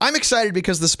excited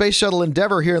because the Space Shuttle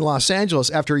Endeavour here in Los Angeles,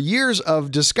 after years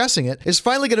of discussing it, is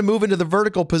finally going to move into the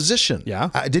vertical position. Yeah.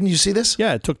 Didn't you see this?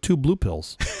 Yeah, it took 2 blue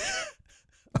pills.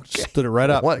 Okay. Stood it right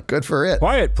up. What? Good for it.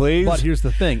 Quiet, please. But here's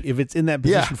the thing. If it's in that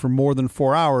position for more than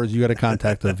 4 hours, you got to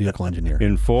contact the vehicle engineer.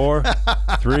 In 4,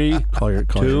 3, Call your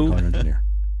 2. engineer.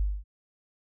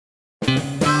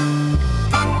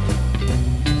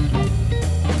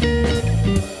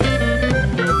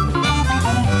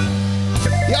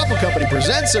 The Apple Company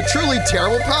presents a truly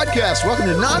terrible podcast. Welcome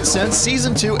to Nonsense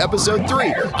Season 2, Episode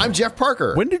 3. I'm Jeff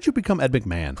Parker. When did you become Ed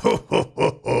McMahon?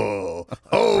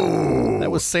 That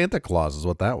was Santa Claus is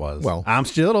what that was. Well, I'm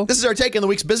Stiddle. This is our take on the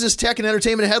week's business, tech, and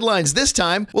entertainment headlines. This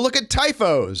time, we'll look at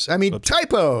typos.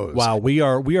 Typos. Wow, we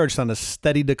are just on a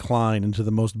steady decline into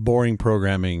the most boring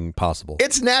programming possible.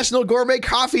 It's National Gourmet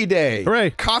Coffee Day.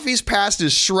 Hooray. Coffee's past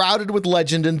is shrouded with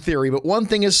legend and theory, but one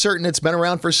thing is certain, it's been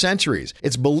around for centuries.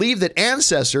 It's believed that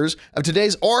ancestors of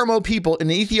today's Oromo people in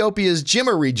Ethiopia's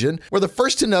Jimma region were the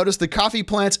first to notice the coffee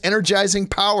plant's energizing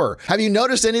power. Have you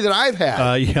noticed any that I've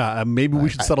had? Yeah, maybe we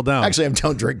should settle down. Actually, I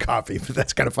don't drink coffee, but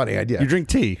that's kind of a funny idea. You drink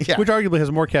tea, Yeah. which arguably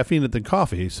has more caffeine in it than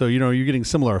coffee, so you're getting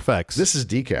similar effects. This is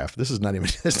decaf. This is not even,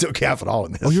 there's no calf at all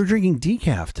in this. Oh, you're drinking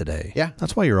decaf today. Yeah.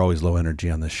 That's why you're always low energy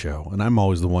on this show, and I'm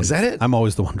always the one. Is that it? I'm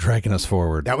always the one dragging us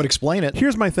forward. That would explain it.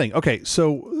 Here's my thing. Okay,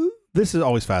 so this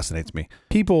always fascinates me.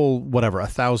 People,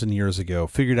 1,000 years ago,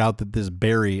 figured out that this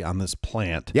berry on this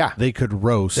plant, they could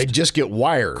roast. They just get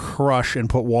wired. Crush and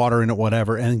put water in it,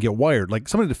 whatever, and get wired. Like,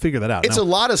 somebody to figure that out. It's a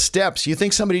lot of steps. You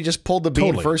think somebody just pulled the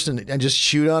bean first and just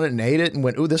chewed on it and ate it and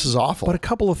went, ooh, this is awful. But a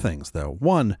couple of things, though.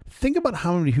 One, think about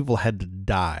how many people had to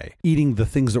die eating the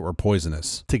things that were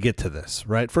poisonous to get to this,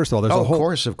 right? First of all, there's a whole, of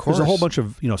course. There's a whole bunch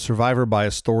of, survivor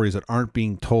bias stories that aren't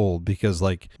being told because,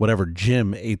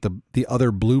 Jim ate the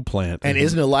other blue plant and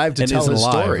isn't alive to tell his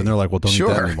story. And they're like, well, don't eat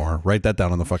that anymore. Write that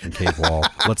down on the fucking cave wall.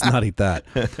 Let's not eat that.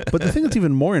 But the thing that's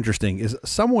even more interesting is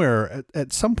somewhere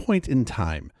at some point in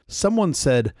time, someone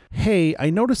said, hey,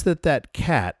 I noticed that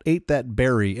cat ate that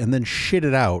berry and then shit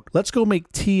it out. Let's go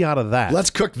make tea out of that. Let's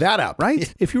cook that up.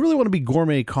 Right? If you really want to be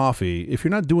gourmet coffee, if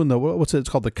you're not doing it's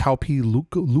called the Cowpea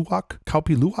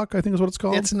Luwak, I think is what it's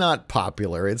called. It's not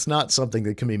popular. It's not something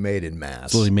that can be made in mass.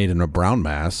 It's literally made in a brown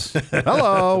mass.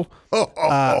 Hello.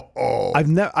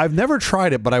 I've never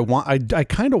tried it, but I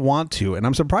kind of want to, and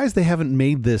I'm surprised they haven't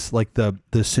made this like the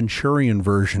Centurion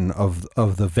version of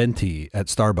the venti at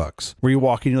Starbucks, where you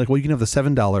walk in, you're like, well, you can have the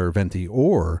 $7 venti,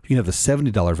 or you can have the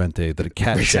 $70 venti that a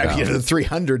cat shit out. You have the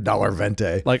 $300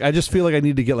 venti. Like, I just feel like I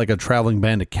need to get like a traveling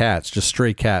band of cats, just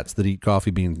stray cats that eat coffee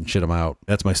beans and shit them out.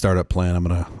 That's my startup plan. I'm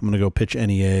gonna go pitch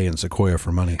NEA and Sequoia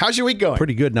for money. How's your week going?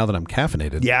 Pretty good now that I'm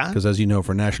caffeinated. Yeah. Because as you know,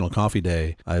 for National Coffee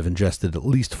Day, I've ingested at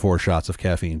least 4 shots of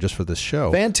caffeine just for this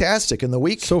show. Fantastic. In the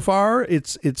week? So far,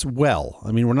 it's well.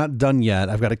 I mean, we're not done yet.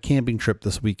 I've got a camping trip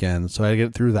this weekend, so I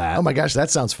get through that. Oh my gosh, that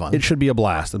sounds fun. It should be a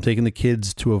blast. I'm taking the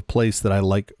kids to a place that I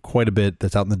like quite a bit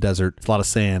that's out in the desert. It's a lot of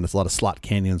sand. It's a lot of slot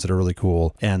canyons that are really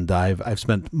cool. And I've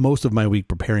spent most of my week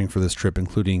preparing for this trip,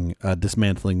 including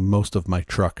dismantling most of my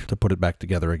truck to put it back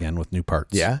together again with new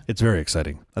parts. Yeah? It's very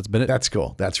exciting. That's been it. That's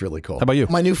cool. That's really cool. How about you?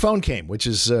 My new phone came, which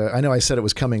is, I know I said it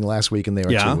was coming last week and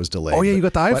it was delayed. Oh, yeah, you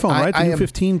got the iPhone, right? The new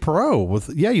 15 Pro.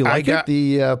 You like it? I got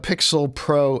the Pixel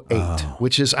Pro 8,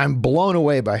 which is, I'm blown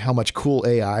away by how much cool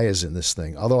AI is in this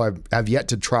thing. Although I've yet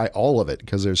to try all of it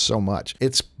because there's so much.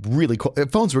 It's really cool.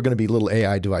 Phones were going to be little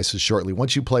AI devices shortly.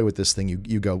 Once you play with this thing,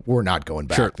 you go, we're not going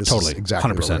back. Sure, this totally. is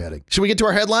exactly 100%. where we're heading. Should we get to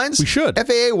our headlines? We should.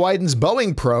 FAA widens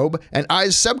Boeing probe and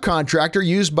eyes subcontractor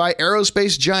used by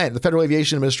aerospace giant. The Federal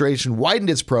Aviation Administration widened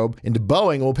its probe into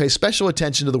Boeing and will pay special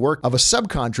attention to the work of a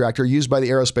subcontractor used by the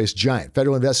aerospace giant.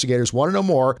 Federal investigators want to know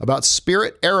more about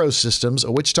Spirit Aerosystems,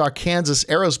 a Wichita, Kansas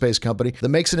aerospace company that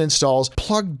makes and installs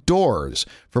plug doors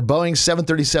for Boeing's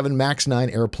 737 MAX 9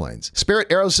 airplanes. Spirit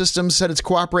Aerosystems said it's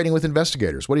cooperating with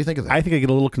investigators. What do you think of that? I think I get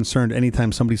a little concerned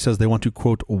anytime somebody says they want to,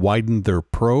 quote, widen their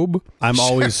probe. I'm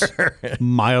always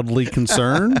mildly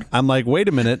concerned. I'm like, wait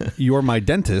a minute, you're my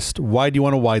dentist. Why do you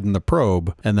want to widen the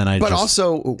probe? And then But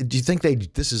also, do you think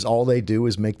this is all they do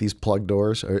is make these plug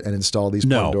doors and install these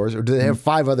plug doors? Or do they have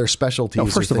 5 other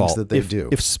specialties or things that they do?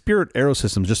 If Spirit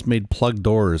Aerosystems just made plug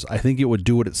doors, I think it would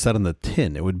do what it said on the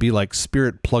tin. It would be like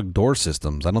Spirit plug door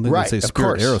systems. I don't think they'd say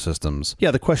Spirit Aerosystems.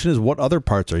 Yeah, the question is, what other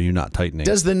parts are you not tightening? lightning.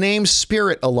 Does the name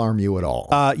Spirit alarm you at all?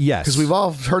 Yes. Because we've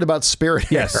all heard about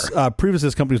Spirit Air. Yes. Previously,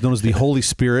 this company was known as the Holy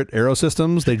Spirit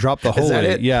Aerosystems. They dropped the holy. Is that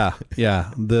it? Yeah.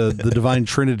 The divine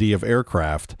trinity of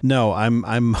aircraft. No,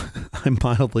 I'm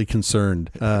mildly concerned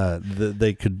that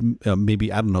they could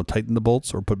maybe, I don't know, tighten the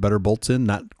bolts or put better bolts in,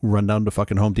 not run down to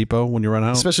fucking Home Depot when you run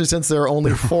out. Especially since there are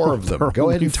only 4 of them. Go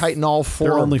ahead and tighten all 4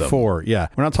 There are of only them. 4. Yeah.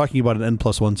 We're not talking about an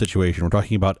N+1 situation. We're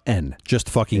talking about N. Just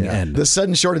fucking N. The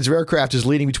sudden shortage of aircraft is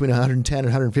leading between 110 and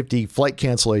 150 flight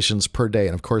cancellations per day.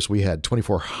 And of course, we had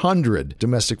 2,400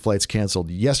 domestic flights canceled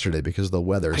yesterday because of the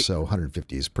weather. So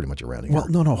 150 is pretty much a rounding error.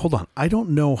 Well, no, hold on. I don't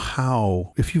know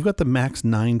how, if you've got the MAX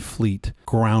 9 fleet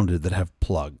grounded that have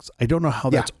plugs, I don't know how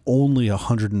that's only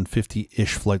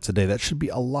 150-ish flights a day. That should be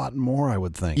a lot more, I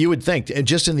would think. You would think. And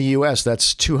just in the U.S.,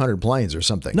 that's 200 planes or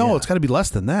something. No, it's got to be less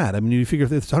than that. I mean, you figure if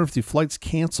there's 150 flights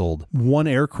canceled, one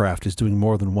aircraft is doing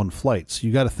more than one flight. So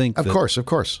you got to think Of course.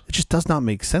 It just does not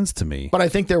make sense to me. But I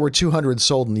think there were 200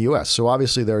 sold in the U.S., so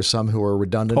obviously there are some who are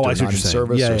redundant or not in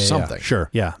service or something. Sure.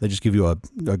 Yeah. They just give you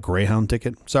a Greyhound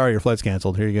ticket. Sorry, your flight's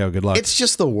canceled. Here you go. Good luck. It's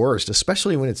just the worst,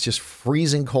 especially when it's just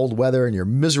freezing cold weather and you're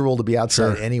miserable to be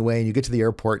outside anyway, and you get to the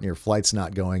airport and your flight's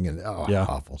not going, and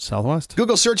awful. Southwest.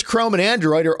 Google Search, Chrome, and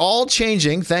Android are all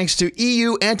changing thanks to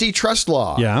EU antitrust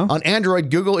law. Yeah. On Android,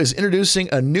 Google is introducing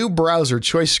a new browser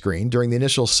choice screen during the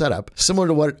initial setup, similar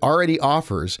to what it already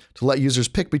offers to let users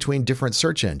pick between different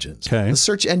search engines. Okay. The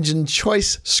search engine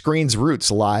choice screen's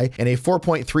roots lie in a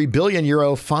 4.3 billion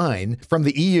euro fine from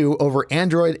the EU over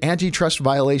Android antitrust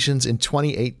violations in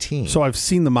 2018. So I've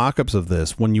seen the mock-ups of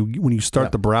this. When you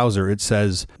start the browser, it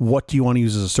says, what do you want to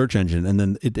use as a search engine? And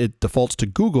then it defaults to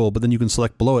Google, but then you can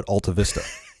select below it Alta Vista.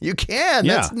 You can.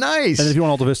 Yeah. That's nice. And if you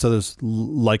want Alta Vista, there's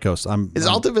Lycos. Is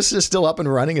Alta Vista still up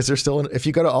and running? Is there still, if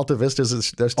you go to Alta Vista,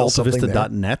 is there still something there?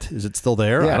 AltaVista.net? Is it still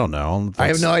there? Yeah. I don't know. I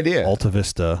have no idea.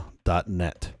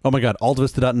 AltaVista.net. Oh my God.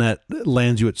 AltaVista.net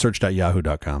lands you at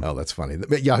search.yahoo.com. Oh, that's funny.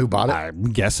 Yahoo bought it?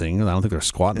 I'm guessing. I don't think they're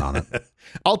squatting on it.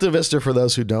 Alta Vista, for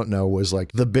those who don't know, was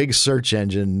like the big search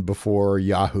engine before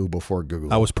Yahoo, before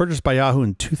Google. I was purchased by Yahoo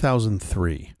in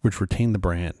 2003, which retained the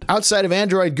brand. Outside of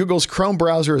Android, Google's Chrome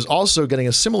browser is also getting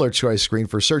a similar choice screen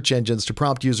for search engines to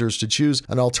prompt users to choose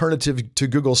an alternative to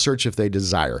Google search if they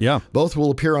desire. Yeah. Both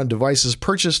will appear on devices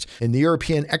purchased in the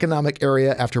European Economic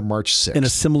Area after March 6th.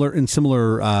 In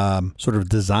similar sort of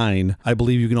design, I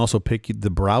believe you can also pick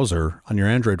the browser on your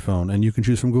Android phone, and you can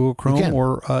choose from Google Chrome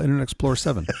or Internet Explorer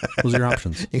 7. Those are your options.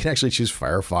 You can actually choose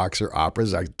Firefox or Opera.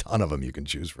 There's a ton of them you can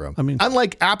choose from. I mean,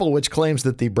 unlike Apple, which claims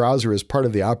that the browser is part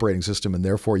of the operating system and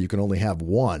therefore you can only have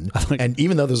one. And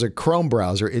even though there's a Chrome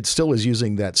browser, it still is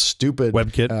using that stupid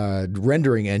WebKit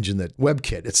rendering engine, that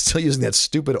WebKit. It's still using that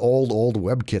stupid old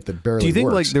WebKit that barely works. Do you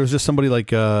think like there was just somebody like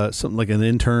something like an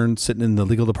intern sitting in the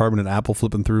legal department at Apple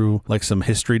flipping through like some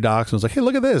history docs and was like, hey,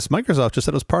 look at this. Microsoft just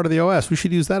said it was part of the OS. We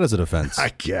should use that as a defense.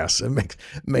 I guess it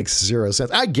makes zero sense.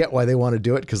 I get why they want to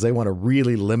do it, because they want to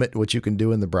really limit what you can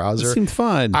do in the browser. It seemed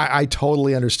fine. I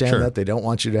totally understand that. They don't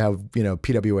want you to have,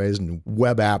 PWAs and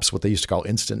web apps, what they used to call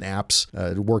instant apps,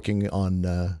 working on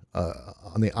the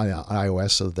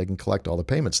iOS so that they can collect all the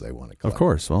payments they want to collect. Of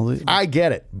course. Well, I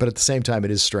get it. But at the same time,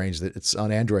 it is strange that it's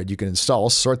on Android. You can install all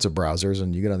sorts of browsers,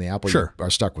 and you get on the Apple, you are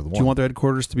stuck with one. Do you want their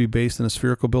headquarters to be based in a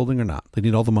spherical building or not? They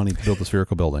need all the money to build the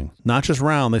spherical building. Not just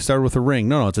round. They started with a ring.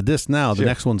 No, it's a disc now. The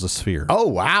next one's a sphere. Oh,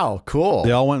 wow. Cool.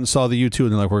 They all went and saw the U2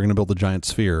 and they're like, we're going to build a giant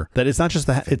sphere. That it's not just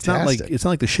it's not like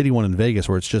the shitty one in Vegas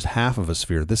where it's just half of a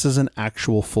sphere. This is an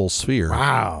actual full sphere.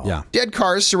 Wow. Yeah. Dead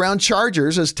cars surround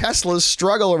chargers as Teslas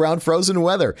struggle around frozen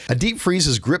weather. A deep freeze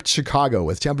has gripped Chicago,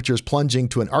 with temperatures plunging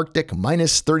to an Arctic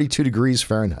minus 32 degrees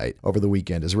Fahrenheit over the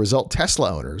weekend. As a result,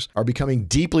 Tesla owners are becoming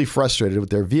deeply frustrated with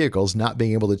their vehicles not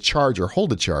being able to charge or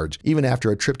hold a charge, even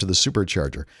after a trip to the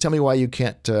supercharger. Tell me why you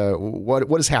can't,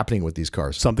 what is happening with these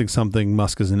cars? Something,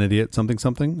 Musk is an idiot, something,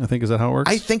 I think. Is that how it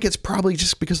works? I think it's probably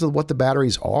just because of what the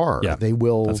batteries are. Yeah, they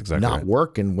will exactly not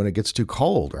work, and when it gets too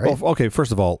cold, right? Well, okay,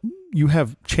 first of all, you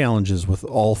have challenges with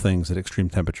all things at extreme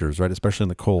temperatures, right? Especially in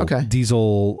the cold. Okay.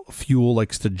 Diesel fuel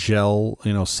likes to gel,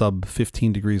 sub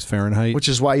 15 degrees Fahrenheit. Which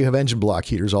is why you have engine block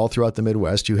heaters all throughout the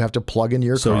Midwest. You have to plug in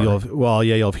your car.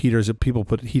 You'll have heaters. People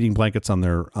put heating blankets on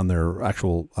their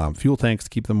actual fuel tanks to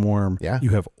keep them warm. Yeah.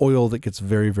 You have oil that gets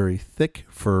very, very thick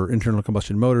for internal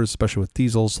combustion motors, especially with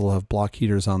diesels. So they'll have block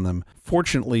heaters on them.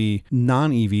 Fortunately,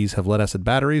 non-EVs have lead-acid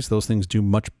batteries. Those things do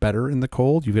much better in the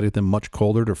cold. You've got to get them much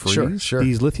colder to freeze. Sure.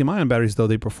 These lithium-ion ion batteries, though,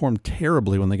 they perform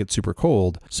terribly when they get super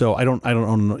cold. So I don't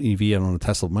own an EV, I don't own a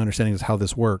Tesla. My understanding is how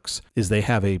this works is they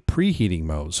have a preheating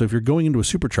mode. So if you're going into a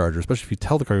supercharger, especially if you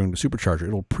tell the car you're going to a supercharger,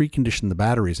 it'll precondition the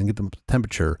batteries and get them up to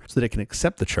temperature so that it can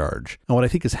accept the charge. And what I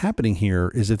think is happening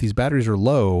here is if these batteries are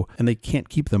low and they can't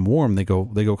keep them warm, they go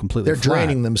completely They're flat.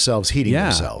 draining themselves, heating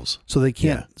themselves. So they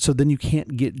can't. So then you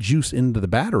can't get juice into the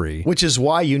battery. Which is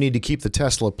why you need to keep the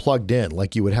Tesla plugged in,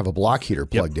 like you would have a block heater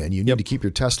plugged in. You need to keep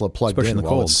your Tesla plugged Especially in the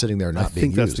while cold. it's sitting there not being used. I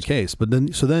think that's the case. But then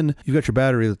you've got your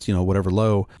battery that's, whatever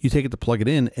low. You take it to plug it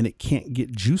in and it can't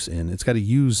get juice in. It's got to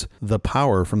use the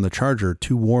power from the charger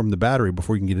to warm the battery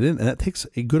before you can get it in. And that takes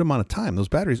a good amount of time. Those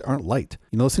batteries aren't light.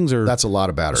 Those things are... That's a lot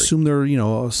of battery. Assume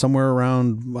they're, somewhere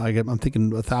around, I'm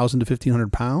thinking 1,000 to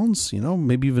 1,500 pounds,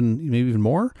 maybe even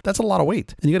more. That's a lot of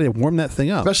weight. And you got to warm that thing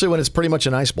up. Especially when it's pretty much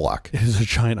an ice block. It is a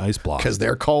giant ice block. Because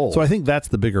they're cold. So I think that's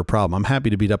the bigger problem. I'm happy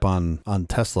to beat up on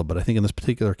Tesla, but I think in this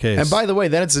particular case... And by the way,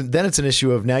 then it's an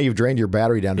issue of now you've drained your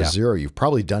battery down to zero. You've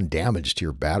probably done damage to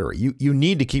your battery. You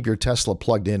need to keep your Tesla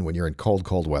plugged in when you're in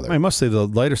cold weather. I must say the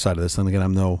lighter side of this, and again,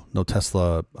 I'm no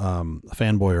Tesla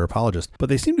fanboy or apologist, but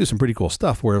they seem to do some pretty cool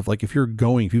stuff where if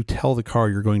you tell the car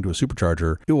you're going to a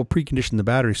supercharger, it will precondition the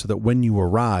battery so that when you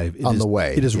arrive,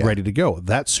 it is ready to go.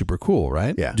 That's super cool,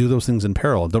 right? Yeah. Do those things in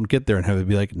parallel. Don't get there and have it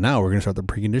be like, now we're going to start the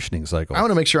preconditioning cycle. I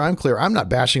want to make sure I'm clear. I'm not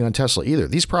bashing on Tesla either.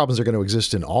 These problems are going to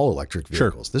exist in all electric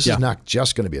vehicles. Sure. This is not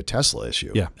just going to be a Tesla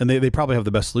issue. Yeah. And they probably have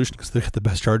the best solution because they've got the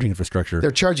best charging infrastructure.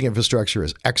 Their charging infrastructure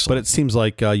is excellent. But it seems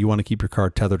like you want to keep your car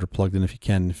tethered or plugged in if you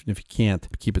can. If you can't,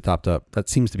 keep it topped up. That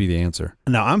seems to be the answer.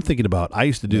 Now, I'm thinking about, I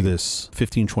used to do this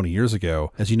 15, 20 years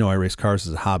ago. As you know, I race cars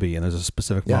as a hobby, and there's a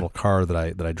specific model car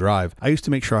that I drive. I used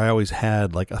to make sure I always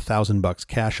had like $1,000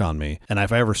 cash on me. And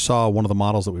if I ever saw one of the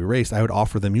models that we raced, I would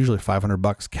offer them usually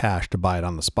 $500 cash to buy it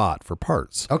on the spot for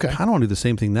parts. Okay. I kind of want to do the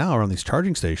same thing now around these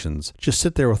charging stations. Just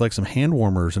sit there with like some hand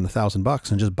warmers and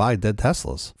 $1,000 and just buy dead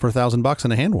Teslas for $1,000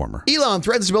 and a hand warmer. Elon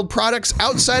threatens to build products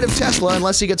outside of Tesla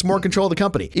unless he gets more control of the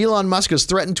company. Elon Musk has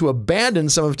threatened to abandon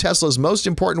some of Tesla's most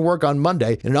important work on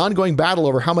Monday in an ongoing battle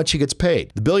over how much he gets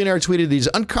paid. The billionaire tweeted that he's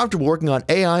uncomfortable working on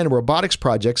AI and robotics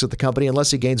projects at the company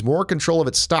unless he gains more control of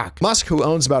its stock. Musk, who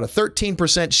owns about a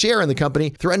 13% share in the company,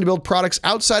 threatened to build products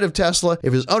outside of Tesla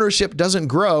if his ownership doesn't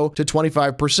grow to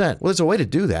 25%. Well, there's a way to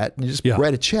do that. You just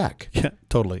write a check. Yeah,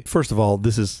 totally. First of all,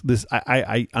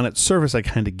 I on its surface, I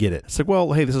kind of get it. It's like,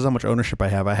 well, hey, this is how much ownership I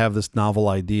have. I have this novel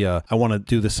idea. I want to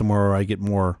do this somewhere where I get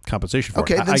more compensation for it.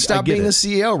 Okay, then stop being the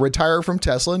CEO, retire from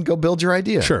Tesla, and go build your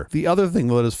idea. Sure. The other thing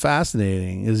that is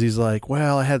fascinating is he's like,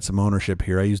 well, I had some ownership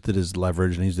here. I used it as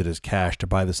leverage and I used it as cash to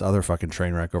buy this other fucking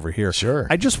train wreck over here. Sure.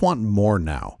 I just want more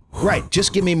now. Right.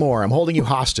 Just give me more. I'm holding you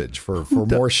hostage for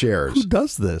more shares. Who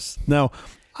does this? Now,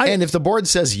 and if the board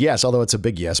says yes, although it's a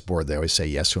big yes board, they always say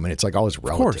yes to him, and it's like always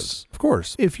relative. Of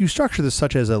course. If you structure this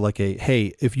such as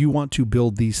hey, if you want to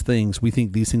build these things, we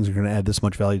think these things are going to add this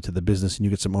much value to the business and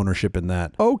you get some ownership in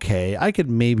that. Okay, I could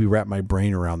maybe wrap my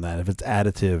brain around that if it's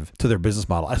additive to their business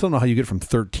model. I don't know how you get from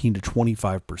 13 to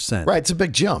 25%. Right, it's a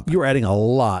big jump. You're adding a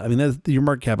lot. I mean, your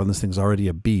market cap on this thing is already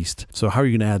a beast. So how are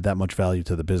you going to add that much value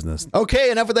to the business?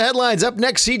 Okay, enough of the headlines. Up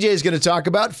next, CJ is going to talk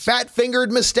about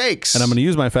fat-fingered mistakes. And I'm going to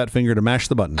use my fat finger to mash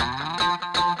the button.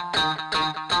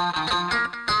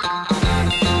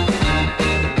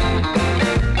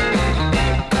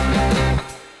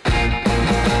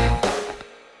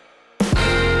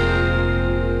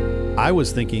 I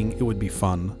was thinking it would be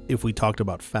fun if we talked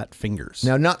about fat fingers.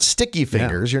 Now, not sticky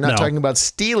fingers. Yeah. You're not No. talking about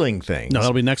stealing things. No,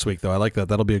 that'll be next week, though. I like that.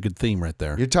 That'll be a good theme right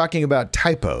there. You're talking about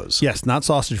typos. Yes, not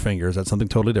sausage fingers. That's something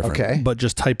totally different. Okay. But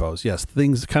just typos. Yes,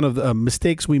 things, kind of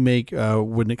mistakes we make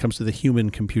when it comes to the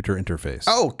human-computer interface.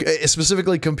 Oh,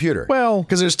 specifically computer. Well,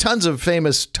 because there's tons of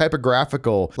famous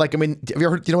typographical, like, I mean, have you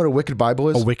ever heard, do you know what a Wicked Bible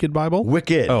is? a Wicked Bible?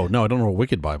 Wicked. Oh, no, I don't know what a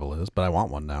Wicked Bible is, but I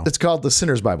want one now. It's called the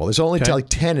Sinner's Bible. There's only Okay. like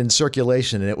 10 in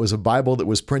circulation, and it was a Bible that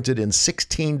was printed in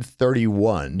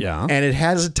 1631. Yeah. And it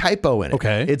has a typo in it.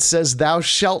 Okay. It says, "Thou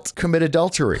shalt commit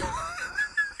adultery."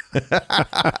 One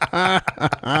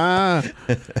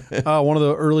of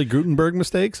the early Gutenberg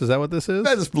mistakes? Is that what this is?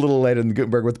 That's a little later than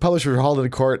Gutenberg, but the publisher hauled into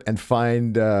court and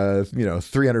fined,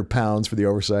 300 pounds for the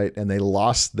oversight, and they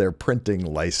lost their printing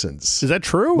license. Is that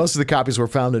true? Most of the copies were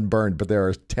found and burned, but there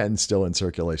are 10 still in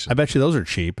circulation. I bet you those are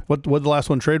cheap. What did the last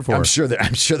one trade for? I'm sure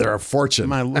they're a fortune.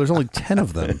 There's only 10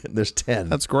 of them. There's 10.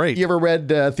 That's great. You ever read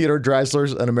Theodore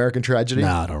Dreiser's An American Tragedy?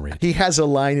 No, I don't read. He has a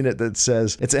line in it that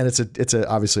says it's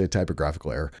obviously a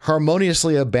typographical error,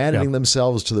 harmoniously abandoning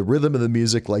themselves to the rhythm of the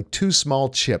music like two small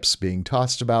chips being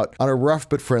tossed about on a rough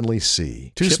but friendly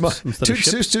sea. Two small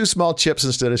chips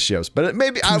instead of ships. But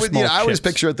maybe I always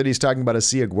picture it that he's talking about a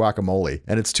sea of guacamole,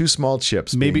 and it's two small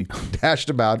chips being dashed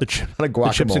about on a guacamole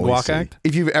the chips and guac sea. act?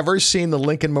 If you've ever seen the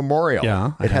Lincoln Memorial,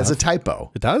 it has a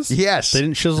typo. It does? Yes. They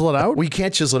didn't chisel it out? We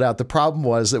can't chisel it out. The problem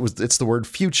was it's the word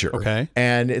future. Okay.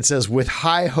 And it says with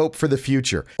high hope for the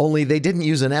future. Only they didn't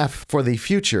use an F for the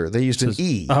future. They used an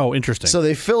E. Oh, interesting. So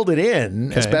they filled it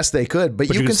in as best they could,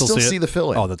 but you can still see the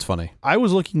filling. Oh, that's funny. I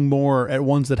was looking more at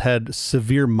ones that had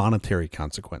severe monetary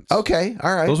consequence. Okay.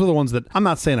 All right. Those were the ones that, I'm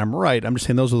not saying I'm right. I'm just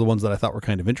saying those were the ones that I thought were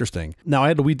kind of interesting. Now, I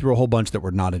had to weed through a whole bunch that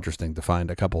were not interesting to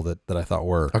find a couple that I thought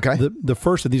were. Okay. The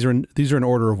first of these are in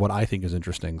order of what I think is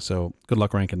interesting. So good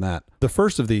luck ranking that. The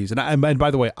first of these, and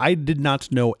by the way, I did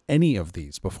not know any of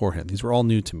these beforehand. These were all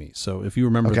new to me. So if you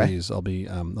remember these, I'll be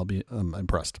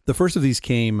impressed. The first of these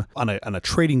came on a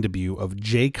trading debut of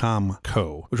JCOM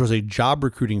Co., which was a job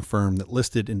recruiting firm that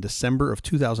listed in December of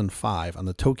 2005 on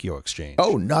the Tokyo Exchange.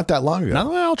 Oh, not that long ago.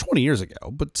 Well, 20 years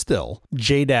ago, but still.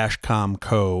 J-Com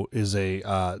Co. is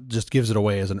just gives it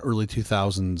away as an early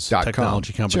 2000s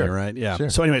technology company, right? Yeah. Sure.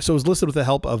 So anyway, so it was listed with the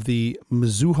help of the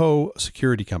Mizuho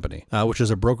Security Company, which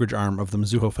is a brokerage arm of the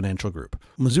Mizuho Financial Group.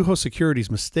 Mizuho Securities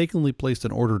mistakenly placed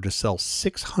an order to sell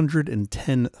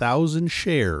 610,000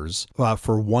 shares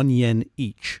for 1 yen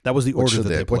each. That was the order that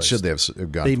they placed. What should they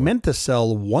have gone They for? meant to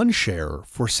sell one share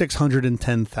for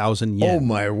 610,000 yen. Oh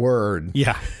my word.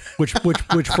 Yeah, which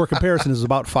for comparison is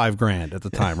about $5,000 at the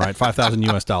time, right? 5,000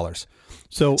 US dollars.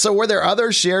 So were there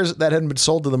other shares that had been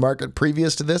sold to the market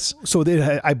previous to this? So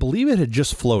I believe it had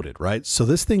just floated, right? So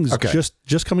this thing's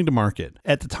just coming to market.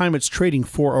 At the time, it's trading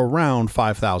for around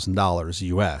 $5,000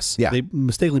 US. Yeah. They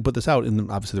mistakenly put this out in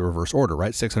obviously the reverse order,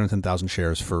 right? 610,000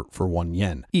 shares for 1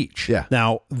 yen each. Yeah.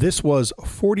 Now, this was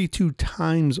 42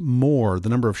 times more the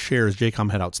number of shares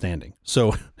JCOM had outstanding.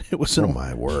 So it was Oh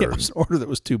my word. It was an order that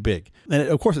was too big. And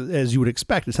of course, as you would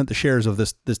expect, it sent the shares of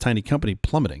this tiny company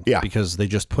plummeting. Yeah. Because they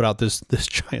just put out this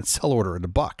giant sell order at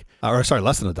 $1. Or sorry,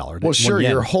 less than $1. Well, sure,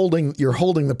 you're holding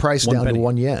the price down to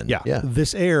 1 yen. Yeah.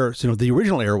 This error, the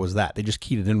original error was that they just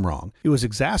keyed it in wrong. It was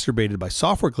exacerbated by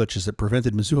software glitches that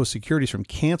prevented Mizuho Securities from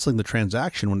canceling the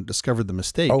transaction when it discovered the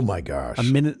mistake. Oh my gosh. A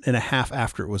minute and a half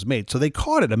after it was made. So they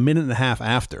caught it a minute and a half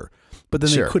after, but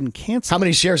then they couldn't cancel. How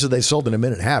many shares had they sold in a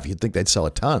minute and a half? You'd think they'd sell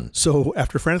a ton. So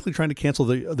after frantically trying to cancel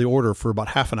the order for about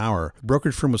half an hour, the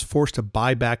brokerage firm was forced to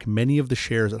buy back many of the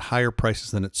shares at higher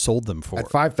prices than it sold them for. At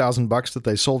 $5,000 that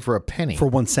they sold for a penny. For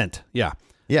 1 cent. Yeah.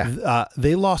 Yeah.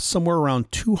 They lost somewhere around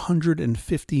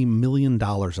 $250 million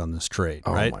on this trade,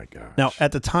 right? Oh, my gosh. Now,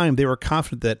 at the time, they were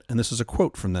confident that, and this is a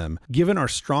quote from them, given our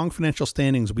strong financial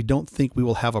standings, we don't think we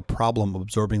will have a problem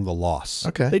absorbing the loss.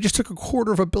 Okay. They just took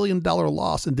 $250 million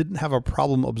loss and didn't have a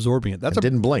problem absorbing it.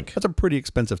 Didn't blink. That's a pretty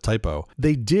expensive typo.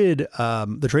 They did,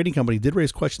 the trading company did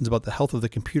raise questions about the health of the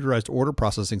computerized order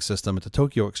processing system at the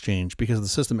Tokyo Exchange because the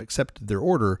system accepted their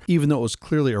order, even though it was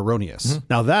clearly erroneous. Mm-hmm.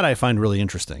 Now, that I find really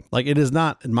interesting. Like, it is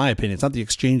not, in my opinion, it's not the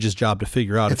exchange's job to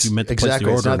figure out if you meant to place the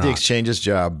order It's not or not. the exchange's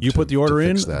job. You put the order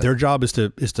in, that. their job is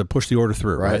to push the order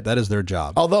through, right? That is their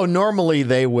job. Although normally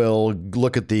they will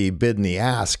look at the bid and the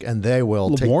ask, and they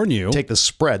will warn you. Take the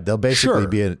spread. They'll basically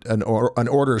be an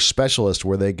order specialist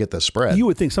where they get the spread. You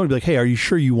would think somebody would be like, hey, are you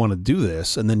sure you want to do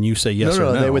this? And then you say yes or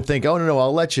no. They would think, oh, no,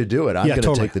 I'll let you do it. I'm going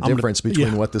to take the difference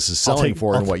between what this is selling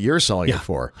for and what you're selling it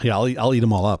for. Yeah, I'll eat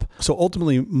them all up. So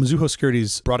ultimately, Mizuho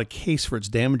Securities brought a case for its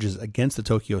damages against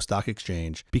the Tokyo Stock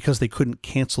Exchange because they couldn't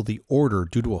cancel the order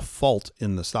due to a fault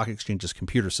in the stock exchange's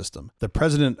computer system. The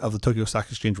president of the Tokyo Stock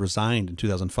Exchange resigned in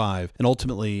 2005, and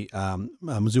ultimately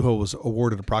Mizuho was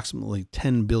awarded approximately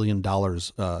 $10 billion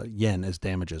yen as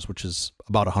damages, which is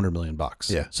about $100 million.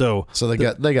 Yeah. So they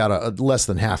got less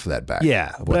than half of that back.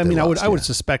 Yeah, but I mean, I would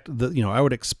suspect I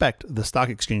would expect the stock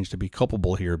exchange to be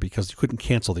culpable here because you couldn't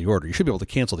cancel the order. You should be able to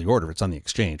cancel the order if it's on the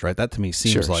exchange, right? That to me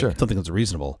seems like something that's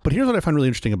reasonable. But here's what I find really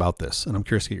interesting about this, and I'm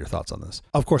curious to get your thoughts on this.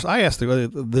 Of course, I asked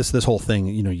this whole thing.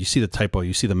 You see the typo,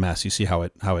 you see the mess, you see how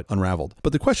it unraveled.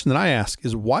 But the question that I ask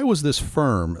is, why was this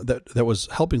firm that was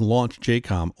helping launch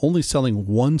JCOM only selling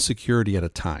one security at a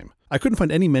time? I couldn't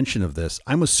find any mention of this.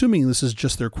 I'm assuming this is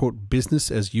just their, quote, business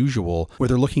as usual, where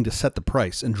they're looking to set the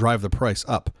price and drive the price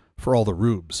up for all the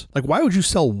rubes. Like, why would you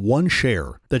sell one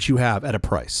share that you have at a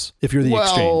price if you're the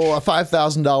exchange? Well, a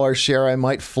 $5,000 share, I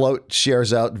might float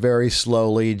shares out very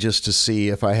slowly just to see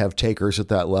if I have takers at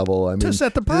that level. I mean, to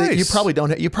set the price. You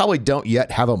probably don't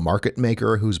yet have a market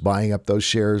maker who's buying up those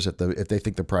shares if they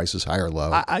think the price is high or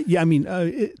low.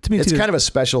 To me, it's kind of a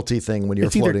specialty thing when you're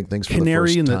floating things for the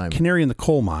first time. Canary in the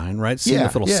coal mine, right? Seeing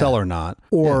if it'll sell or not,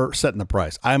 or setting the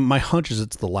price. My hunch is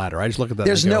it's the latter. I just look at that.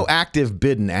 There's no active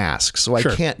bid and ask, so I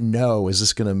can't know is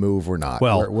this going to move or not.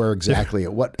 Well, where exactly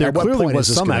at what there clearly point was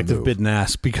is this some active move? bid and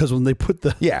ask, because when they put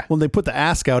the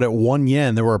ask out at 1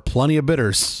 yen, there were plenty of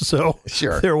bidders. So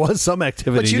there was some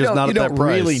activity. But you don't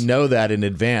price. Really know that in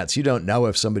advance. You don't know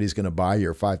if somebody's going to buy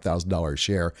your $5,000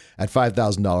 share at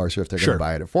 $5,000 or if they're going to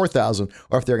buy it at $4,000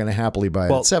 or if they're going to happily buy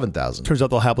it at $7,000. Turns out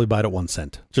they'll happily buy it at 1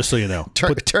 cent. Just so you know.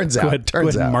 Turns out. Go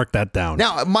ahead and mark that down.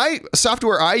 Now, my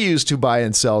software I use to buy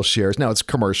and sell shares, now it's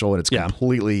commercial and it's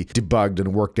completely debugged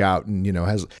and worked out, and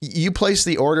you place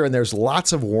the order and there's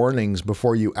lots of warnings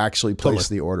before you actually place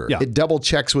the order. Yeah. It double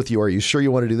checks with you. Are you sure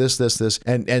you want to do this,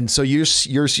 and so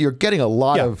you're getting a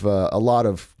lot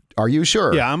of. Are you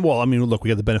sure? Yeah, look, we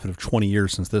got the benefit of 20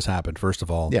 years since this happened, first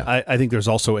of all. Yeah. I think there's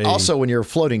also Also, when you're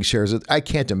floating shares, I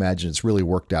can't imagine it's really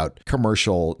worked out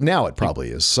commercial. Now it probably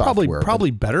is software. Probably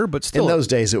better, but still. In those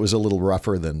days, it was a little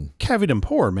rougher than... Caveat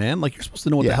emptor, man. Like, you're supposed to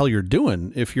know what the hell you're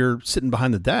doing if you're sitting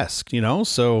behind the desk,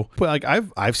 So, but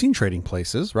like, I've seen trading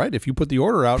places, right? If you put the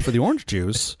order out for the orange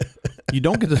juice, you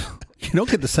don't get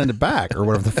to send it back or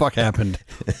whatever the fuck happened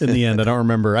in the end. I don't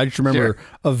remember. I just remember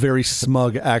a very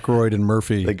smug Aykroyd and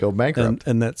Murphy. They go bankrupt.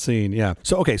 And that scene, yeah.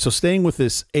 So, so staying with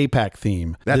this APAC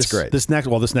theme. That's great. This next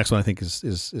one I think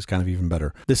is kind of even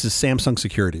better. This is Samsung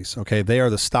Securities, okay? They are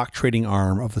the stock trading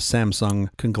arm of the Samsung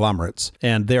conglomerates,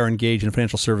 and they are engaged in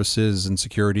financial services and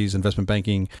securities, investment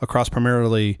banking across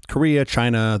primarily Korea,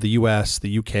 China, the US,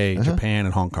 the UK, Japan,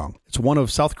 and Hong Kong. It's one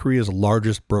of South Korea's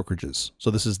largest brokerages.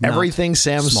 So this is not everything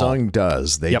Samsung small.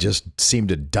 Does. They just seem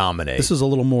to dominate. This is a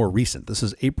little more recent. This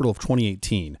is April of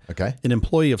 2018. Okay. An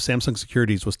employee of Samsung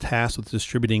Securities was tasked with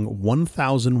distributing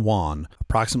 1,000 won,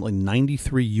 approximately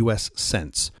 93 US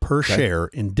cents per share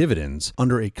in dividends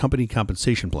under a company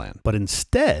compensation plan. But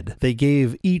instead, they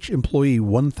gave each employee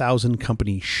 1,000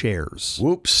 company shares.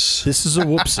 Whoops. This is a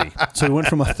whoopsie. So we went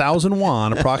from 1,000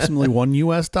 won, approximately $1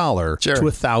 US, to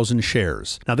 1,000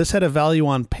 shares. Now, this had a value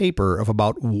on paper of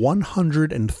about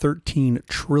 113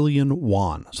 trillion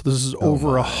won. So this is over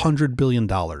 $100 billion,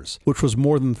 which was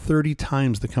more than 30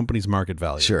 times the company's market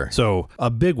value. Sure. So a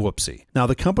big whoopsie. Now,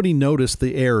 the company noticed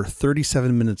the error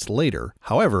 37 minutes later.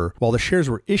 However, while the shares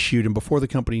were issued and before the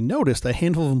company noticed, a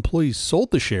handful of employees sold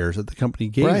the shares that the company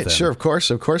gave them. Right, sure, of course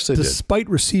they did. Despite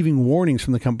receiving warnings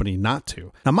from the company not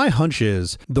to. Now, my hunch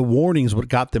is the warnings what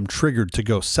got them triggered to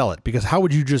go sell it, because how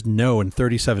would you just know in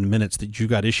 37 minutes that you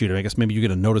got issued? I guess maybe you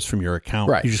get a notice from your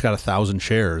account. Right. You just got 1,000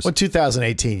 shares. Well,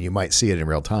 2018, you might see it in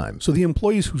real time. So the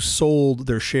employees who sold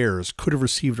their shares could have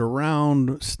received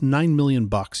around $9 million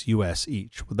US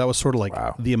each. That was sort of like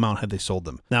the amount had they sold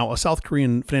them. Now, a South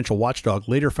Korean financial watchdog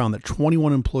later found that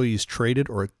 21 employees traded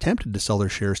or attempted to sell their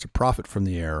shares to profit from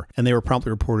the error, and they were promptly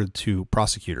reported to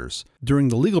prosecutors. During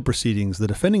the legal proceedings, the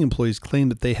defending employees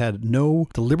claimed that they had no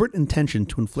deliberate intention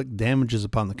to inflict damages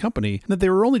upon the company, and that they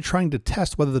were only trying to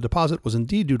test whether the deposit was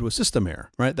indeed due to a system error,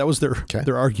 right? That was their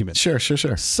argument. Sure.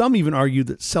 Some even argued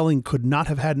that selling could not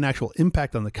have had an actual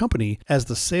impact on the company, as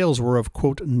the sales were of,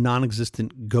 quote,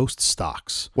 non-existent ghost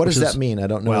stocks. What does that mean? I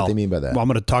don't know what they mean by that. Well, I'm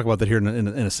going to talk about that here in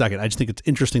a second. I just think it's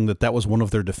interesting that was one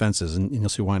of their defenses, and you'll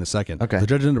see why in a second. Okay. The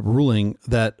judge ended up ruling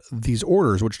that these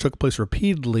orders, which took place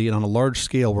repeatedly and on a large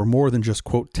scale, were more than just,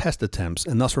 quote, test attempts,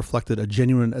 and thus reflected a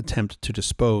genuine attempt to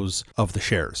dispose of the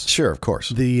shares. Sure, of course.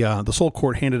 The Seoul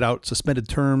court handed out suspended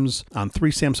terms on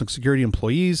 3 Samsung security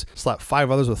employees, slapped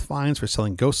 5 others with fines for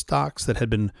selling ghost stocks that had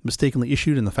been mistakenly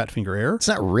issued in the fat finger error. It's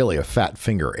not really a fat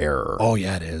finger error. Oh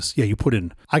yeah, it is. Yeah, you put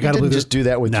in. You didn't just do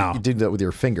that with you did that with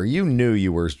your finger. You knew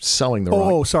you were selling the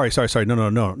wrong. Oh, sorry.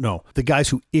 No. The guys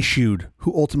who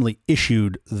ultimately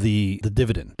issued the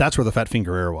dividend. That's where the fat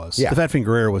finger error was. Yeah. The fat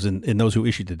finger error was in those who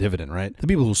issued the dividend, right? The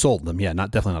people who sold them,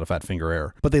 definitely not a fat finger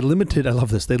error. But they limited. I love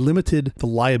this. They limited the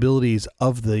liabilities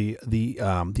of the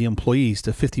employees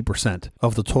to 50%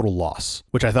 of the total loss,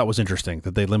 which I thought was interesting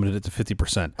that they limited it to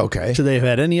 50%. Okay. Should they have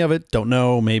had any of it? Don't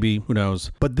know. Maybe. Who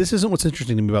knows? But this isn't what's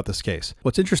interesting to me about this case.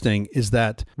 What's interesting is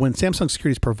that when Samsung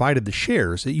Securities provided the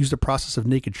shares, it used a process of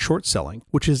naked short selling,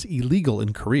 which is illegal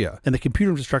in Korea, and the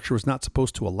computer infrastructure was not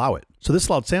supposed to allow it. So this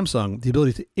allowed Samsung the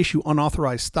ability to issue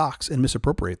unauthorized stocks and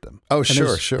misappropriate them. Oh, and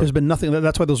sure. There's been nothing.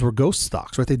 That's why those were ghost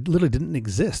stocks, right? They literally didn't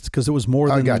exist because it was more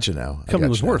than I got you now. The company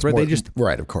was worth, right?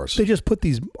 Right, of course. They just put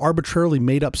these arbitrarily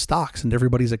made up stocks into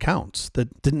everybody's accounts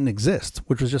that didn't exist,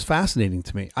 which was just fascinating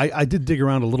to me. I did dig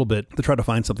around a little bit to try to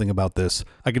find something about this.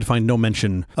 I could find no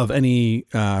mention of any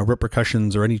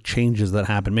repercussions or any changes that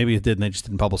happened. Maybe it did and they just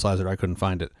didn't publicize it, or I couldn't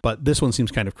find it. But this one seems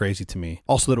kind of crazy to me.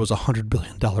 Also that it was $100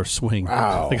 billion swing.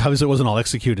 Wow. Like obviously it wasn't all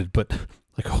executed, but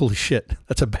like, holy shit,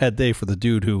 that's a bad day for the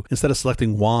dude who, instead of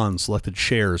selecting won, selected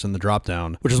shares in the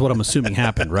dropdown, which is what I'm assuming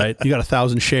happened, right? You got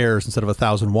 1,000 shares instead of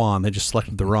 1,000 won. They just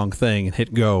selected the wrong thing and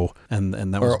hit go, and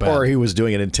that was bad. Or he was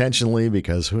doing it intentionally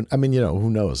because, who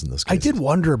knows in this case? I did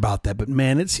wonder about that, but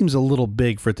man, it seems a little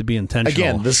big for it to be intentional.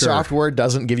 Again, the software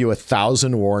doesn't give you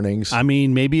 1,000 warnings. I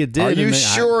mean, maybe it did. Are you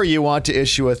sure you want to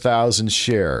issue 1,000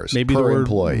 shares maybe per the word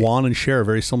employee? Won and share are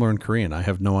very similar in Korean. I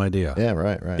have no idea. Yeah,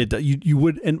 right. You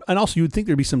would, and also you would think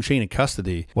there'd be some chain of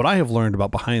custody. What I have learned about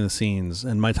behind the scenes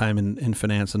and my time in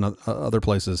finance and other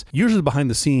places, usually behind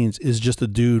the scenes is just a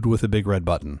dude with a big red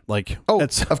button. Like,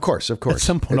 of course. At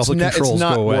some point, all the controls it's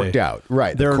not go away. Worked out,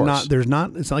 right? It's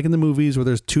not like in the movies where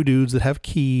there's two dudes that have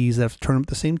keys that have to turn them at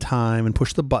the same time and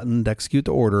push the button to execute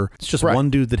the order. It's just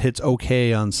one dude that hits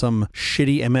OK on some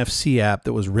shitty MFC app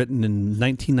that was written in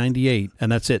 1998,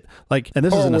 and that's it. Like, and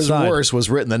this is an aside. Worse, was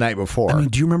written the night before. I mean,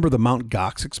 do you remember the Mt.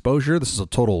 Gox exposure? This is a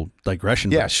total digression.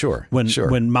 Yeah, sure. When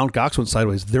Mt. Gox went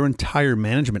sideways, their entire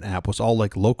management app was all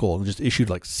like local and just issued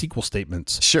like SQL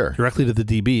statements directly to the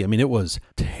DB. I mean, it was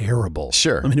terrible.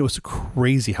 Sure. I mean, it was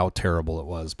crazy how terrible it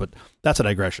was, but that's a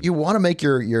digression. You want to make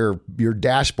your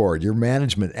dashboard, your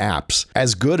management apps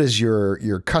as good as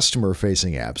your customer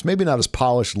facing apps. Maybe not as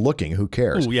polished looking. Who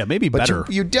cares? Oh yeah, maybe better.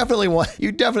 You definitely want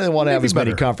to have as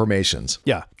many confirmations.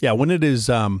 Yeah. When it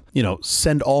is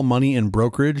send all money in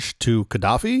brokerage to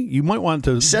Gaddafi, you might want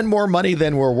to send more money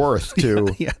than we're worth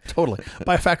to. Yeah, totally.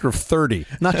 By a factor of 30,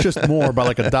 not just more by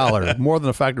like $1, more than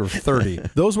a factor of 30.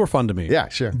 Those were fun to me. Yeah,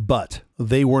 sure. But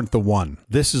they weren't the one.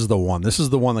 This is the one. This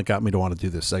is the one that got me to want to do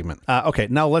this segment. Okay,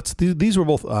 now these were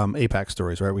both APAC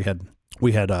stories, right? We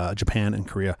had Japan and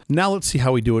Korea. Now let's see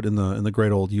how we do it in the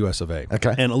great old US of A.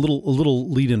 Okay. And a little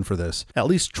lead in for this. At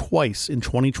least twice in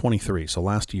 2023, so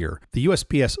last year, the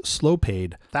USPS slow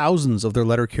paid thousands of their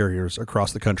letter carriers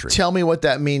across the country. Tell me what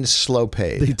that means, slow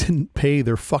paid. They didn't pay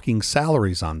their fucking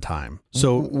salaries on time.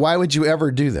 So why would you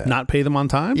ever do that? Not pay them on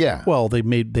time? Yeah. Well,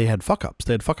 they had fuck ups.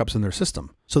 They had fuck ups in their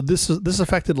system. So this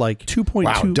affected like 2.2.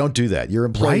 Wow, don't do that. Your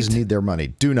employees need their money.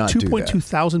 Do not do that. 2.2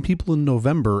 thousand people in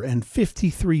November and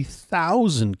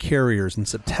 53,000 carriers in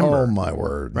September. Oh, my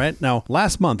word. Right? Now,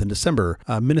 last month in December,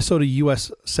 Minnesota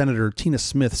U.S. Senator Tina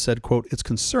Smith said, quote, "It's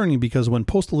concerning because when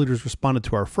postal leaders responded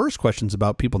to our first questions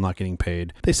about people not getting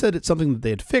paid, they said it's something that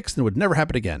they had fixed and would never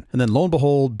happen again. And then lo and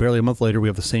behold, barely a month later, we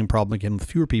have the same problem again with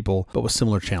fewer people, but with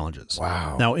similar challenges."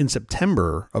 Wow. Now, in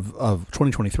September of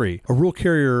 2023, a rural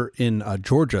carrier in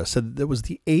Georgia said that it was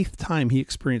the 8th time he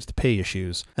experienced pay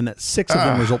issues and that 6 of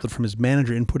them resulted from his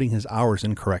manager inputting his hours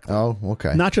incorrectly. Oh,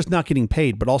 okay. Not just not getting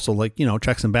paid, but also like,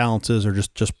 checks and balances or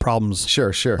just problems.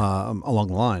 Sure. Along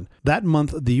the line. That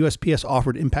month, the USPS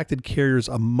offered impacted carriers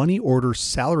a money order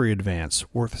salary advance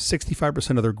worth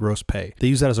 65% of their gross pay. They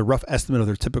use that as a rough estimate of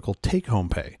their typical take-home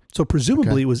pay. So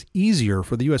presumably it was easier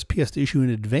for the USPS to issue in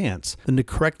advance than to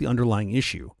correct the underlying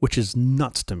issue, which is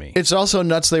nuts to me. It's also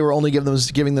nuts they were only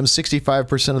giving them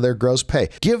 65% of their gross pay.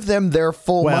 Give them their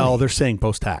full money. Well, they're saying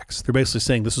post-tax. They're basically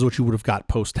saying this is what you would have got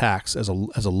post-tax as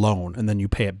a loan, and then you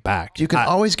pay it back. You can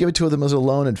always give it to them as a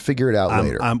loan and figure it out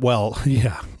later.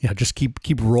 Yeah. Just keep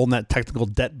rolling that technical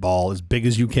debt ball as big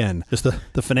as you can. Just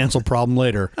the financial problem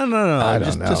later. No. I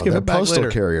don't know. Just give it back postal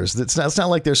later. carriers. It's not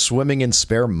like they're swimming in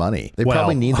spare money. They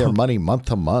probably need their money month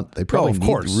to month. They probably need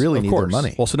their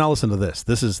money. Well, so now listen to this.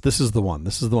 This is the one.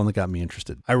 This is the one that got me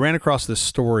interested. I ran across this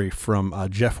story from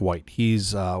Jeff White.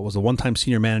 He's was a one-time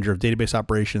senior manager of database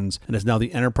operations and is now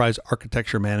the enterprise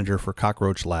architecture manager for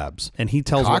Cockroach Labs. And he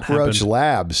tells what happened. Cockroach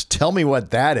Labs. Tell me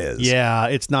what that is. Yeah,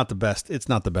 it's not the best. It's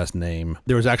not the best name.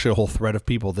 There was actually a whole thread of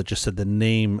people that just said the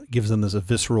name gives them this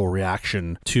visceral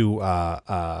reaction to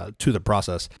the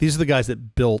process. These are the guys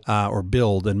that built or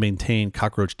build and maintain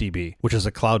Cockroach DB, which is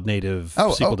a cloud native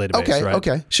SQL database. Right?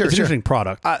 Okay, sure. It's an interesting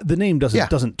product. The name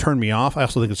doesn't turn me off. I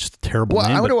also think it's just a terrible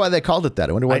name. I wonder why they called it that.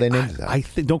 I wonder why they named it that. I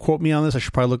think, don't quote me on this. I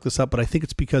should probably look this up, but I think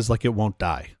it's because like it won't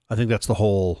die. I think that's the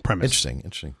whole premise.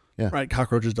 Interesting. Yeah. Right.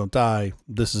 Cockroaches don't die.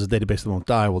 This is a database that won't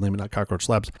die. We'll name it not Cockroach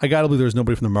Labs. I gotta believe there's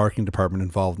nobody from the marketing department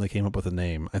involved and they came up with a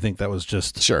name. I think that was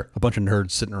just a bunch of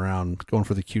nerds sitting around going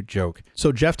for the cute joke.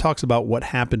 So Jeff talks about what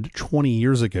happened 20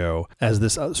 years ago as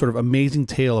this sort of amazing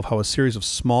tale of how a series of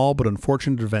small but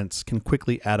unfortunate events can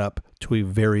quickly add up to a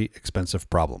very expensive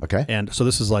problem. Okay. And so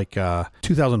this is like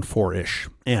 2004-ish.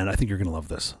 And I think you're going to love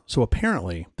this. So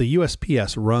apparently, the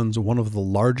USPS runs one of the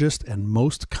largest and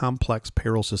most complex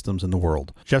payroll systems in the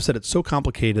world. Jeff said it's so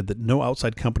complicated that no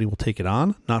outside company will take it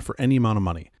on, not for any amount of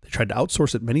money. They tried to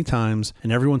outsource it many times,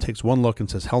 and everyone takes one look and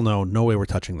says, hell no, no way we're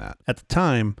touching that. At the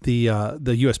time, the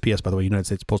USPS, by the way, United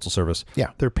States Postal Service,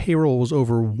 their payroll was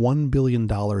over $1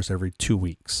 billion every 2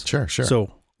 weeks. Sure.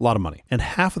 So a lot of money. And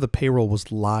half of the payroll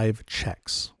was live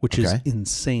checks, which is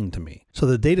insane to me. So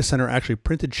the data center actually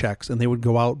printed checks and they would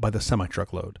go out by the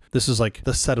semi-truckload. This is like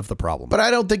the set of the problem. But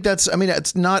I don't think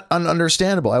it's not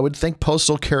understandable. I would think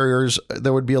postal carriers,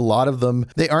 there would be a lot of them.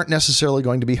 They aren't necessarily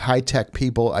going to be high-tech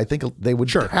people. I think they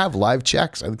would have live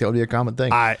checks. I think that would be a common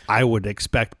thing. I would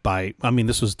expect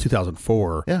this was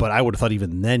 2004, but I would have thought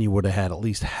even then you would have had at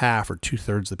least half or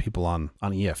 2/3 of the people on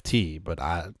EFT. But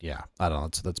I don't know.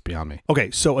 That's beyond me.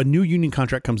 Okay, so a new union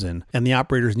contract comes in and the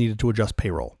operators needed to adjust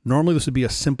payroll. Normally this would be a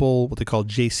simple, what they call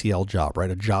JCL job, right?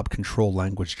 A job control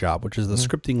language job, which is the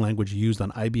scripting language used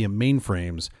on IBM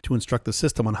mainframes to instruct the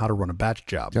system on how to run a batch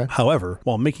job. Okay. However,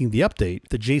 while making the update,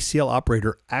 the JCL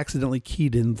operator accidentally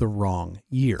keyed in the wrong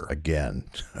year. Again.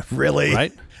 Really?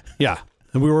 Right? Yeah.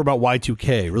 And we were about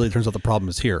Y2K. Really, it turns out the problem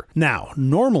is here. Now,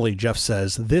 normally, Jeff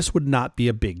says, this would not be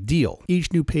a big deal.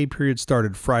 Each new pay period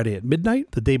started Friday at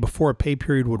midnight. The day before a pay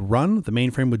period would run, the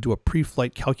mainframe would do a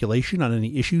pre-flight calculation on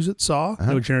any issues it saw, and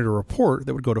it would generate a report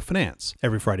that would go to finance.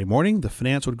 Every Friday morning, the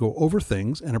finance would go over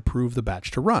things and approve the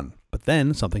batch to run. But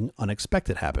then something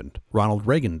unexpected happened. Ronald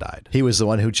Reagan died. He was the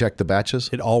one who checked the batches?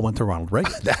 It all went to Ronald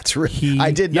Reagan. That's really...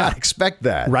 I did not expect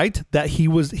that. Right? That he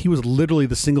was literally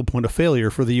the single point of failure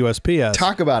for the USPS.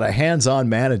 Talk about a hands-on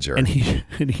manager. And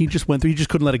he just went through, he just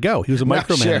couldn't let it go. He was a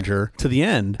micromanager to the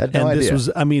end. Had no idea. This was,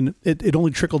 it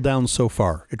only trickled down so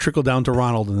far. It trickled down to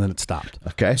Ronald and then it stopped.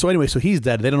 Okay. So anyway, so he's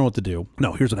dead. They don't know what to do.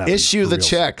 No, here's what happens. Issue the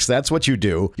checks. That's what you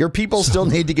do. Your people still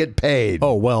need to get paid.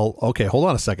 Oh, well, okay. Hold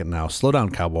on a second now. Slow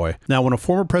down, cowboy. Now, when a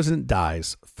former president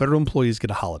dies, federal employees get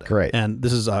a holiday. Great. And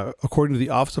this is according to the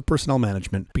Office of Personnel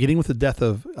Management. Beginning with the death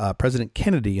of President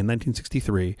Kennedy in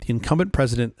 1963, the incumbent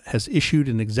president has issued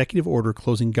an executive order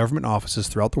closing government offices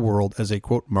throughout the world as a,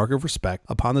 quote, mark of respect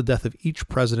upon the death of each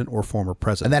president or former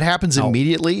president. And that happens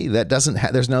immediately? That doesn't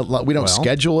we don't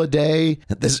schedule a day?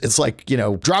 It's like,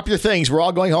 drop your things. We're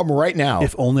all going home right now.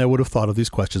 If only I would have thought of these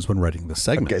questions when writing this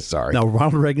segment. Okay, sorry. Now,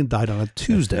 Ronald Reagan died on a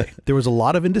Tuesday. There was a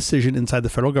lot of indecision inside the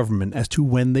federal government as to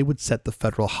when they would set the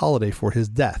federal holiday for his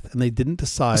death, and they didn't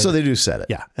decide. So they do set it.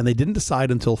 Yeah, and they didn't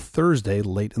decide until Thursday,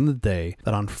 late in the day,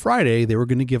 that on Friday they were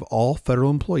going to give all federal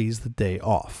employees the day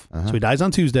off. So he dies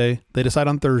on Tuesday. They decide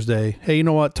on Thursday, hey, you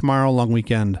know what? Tomorrow, long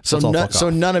weekend. So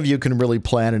none of you can really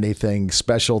plan anything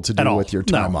special to do with your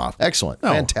time off. Excellent. No.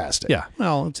 Fantastic. Yeah.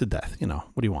 Well, it's a death.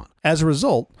 What do you want? As a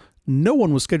result, no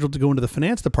one was scheduled to go into the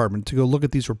finance department to go look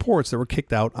at these reports that were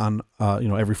kicked out on,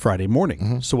 every Friday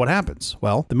morning. So what happens?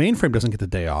 Well, the mainframe doesn't get the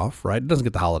day off, right? It doesn't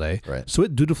get the holiday. Right. So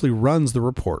it dutifully runs the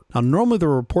report. Now, normally the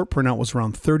report printout was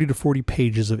around 30 to 40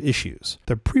 pages of issues.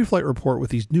 The pre-flight report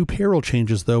with these new payroll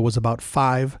changes, though, was about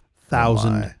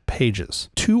 5,000 pages,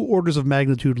 2 orders of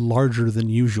magnitude larger than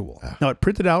usual. Now, it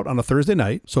printed out on a Thursday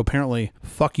night, so apparently,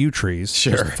 fuck you, trees.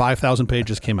 Sure. Just 5,000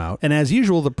 pages came out. And as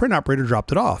usual, the print operator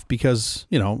dropped it off because,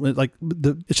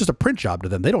 it's just a print job to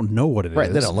them. They don't know what it is.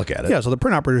 Right, they don't look at it. Yeah, so the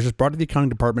print operator just brought it to the accounting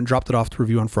department, dropped it off to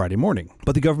review on Friday morning.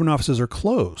 But the government offices are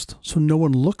closed, so no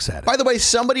one looks at it. By the way,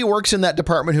 somebody works in that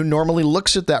department who normally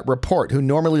looks at that report, who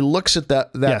normally looks at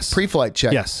that pre-flight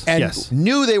check. And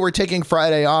knew they were taking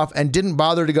Friday off and didn't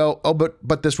bother to go,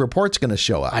 but this report's going to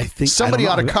show up. I think somebody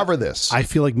ought to cover this. I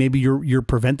feel like maybe you're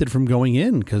prevented from going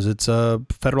in because it's a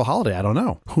federal holiday. I don't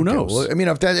know. Who knows? Well,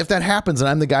 if that happens and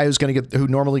I'm the guy who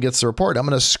normally gets the report, I'm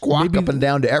going to squawk up and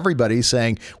down to everybody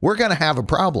saying we're going to have a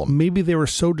problem. Maybe they were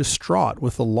so distraught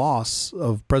with the loss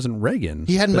of President Reagan.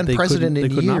 He hadn't been president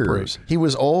in years. Operate. He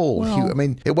was old.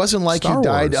 Well, it wasn't like he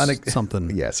died on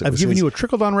something. Yes, I've given you a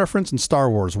trickle-down reference in Star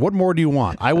Wars. What more do you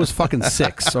want? I was fucking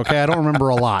 6. Okay, I don't remember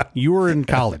a lot. You were in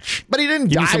college, but he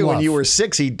didn't die when you were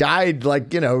 6. He died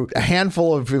a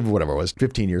handful of whatever it was,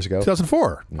 15 years ago.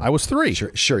 2004. I was 3.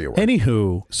 Sure you were.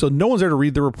 Anywho, so no one's there to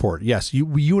read the report. Yes,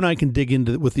 you and I can dig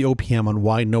into with the OPM on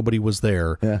why nobody was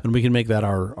there, and we can make that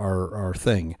our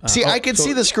thing. See, I could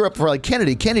see the screw up for like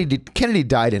Kennedy. Kennedy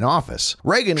died in office.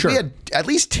 Reagan, we had at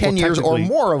least 10 years or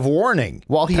more of warning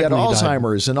while he had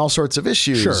Alzheimer's and all sorts of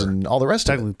issues and all the rest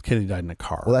of it. Kennedy died in a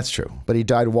car. Well, that's true. But he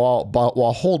died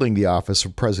while holding the office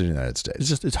of President of the United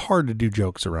States. It's hard to do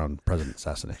jokes around president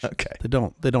assassination. Okay.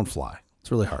 They don't fly.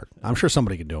 It's really hard. I'm sure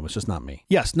somebody can do them. It's just not me.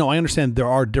 Yes, no, I understand there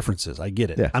are differences. I get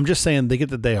it. Yeah. I'm just saying they get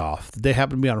the day off. The day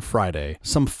happened to be on a Friday.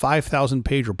 Some 5,000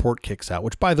 page report kicks out,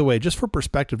 which, by the way, just for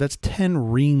perspective, that's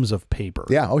 10 reams of paper.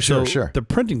 Yeah. Oh, sure, So sure. The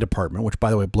printing department, which, by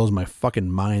the way, blows my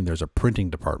fucking mind, there's a printing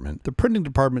department. The printing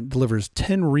department delivers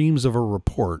 10 reams of a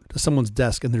report to someone's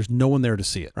desk, and there's no one there to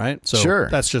see it, right? So Sure.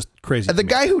 that's just crazy. And the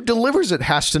guy who delivers it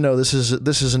has to know this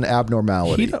is an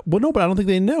abnormality. Well, no, but I don't think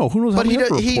they know. Who knows how But many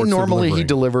other he reports they're normally delivering?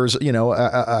 delivers,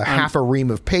 a half a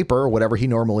ream of paper or whatever he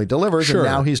normally delivers, Sure. and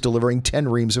now he's delivering 10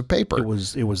 reams of paper. It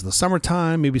was the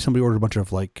summertime. Maybe somebody ordered a bunch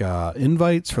of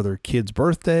invites for their kid's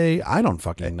birthday. I don't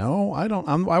fucking know.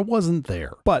 I wasn't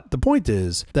there. But the point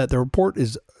is that the report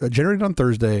is generated on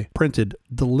Thursday, printed,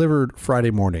 delivered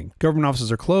Friday morning. Government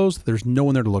offices are closed. There's no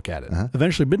one there to look at it.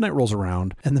 Eventually, midnight rolls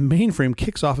around, and the mainframe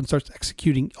kicks off and starts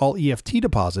executing all EFT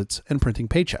deposits and printing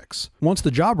paychecks. Once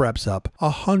the job wraps up,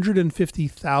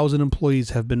 150,000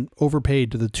 employees have been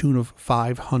overpaid to the tune of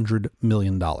 $500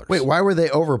 million. Wait, why were they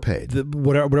overpaid?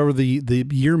 Whatever the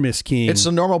year miss keying. It's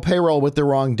a normal payroll with the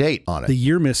wrong date on it. The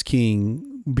year miss keying,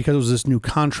 because it was this new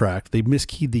contract, they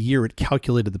miskeyed the year. It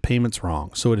calculated the payments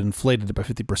wrong. So it inflated it by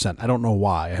 50%. I don't know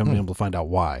why. I haven't been able to find out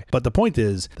why. But the point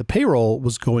is, the payroll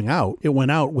was going out. It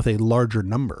went out with a larger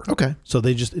number. Okay. So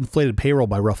they just inflated payroll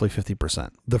by roughly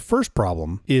 50%. The first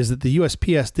problem is that the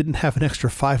USPS didn't have an extra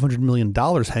 $500 million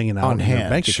hanging out On in their hand,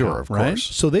 bank sure, account, of right? course.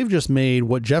 So they've just made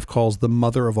what Jeff calls the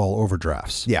mother of all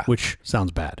overdrafts. Yeah. Which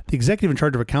sounds bad. The executive in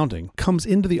charge of accounting comes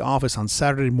into the office on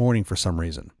Saturday morning for some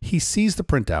reason. He sees the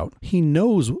printout. He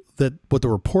knows that what the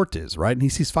report is, right? And he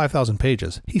sees 5,000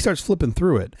 pages. He starts flipping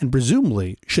through it and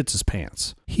presumably shits his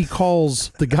pants. He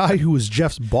calls the guy who was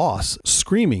Jeff's boss,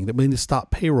 screaming that we need to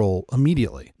stop payroll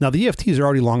immediately. Now, the EFTs are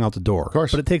already long out the door, Of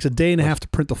course. but it takes a day and a half to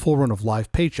print the full run of live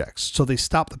paychecks. So they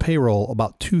stop the payroll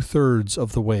about 2/3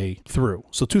 of the way through.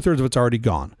 So 2/3 of it's already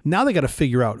gone. Now they got to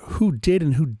figure out who did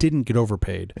and who didn't get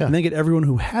overpaid, and then get everyone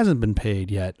who hasn't been paid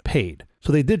yet paid.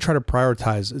 So they did try to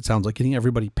prioritize, it sounds like, getting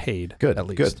everybody paid. Good, at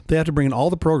least. good. They had to bring in all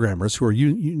the programmers who are,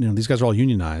 these guys are all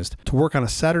unionized, to work on a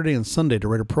Saturday and Sunday to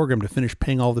write a program to finish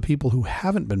paying all the people who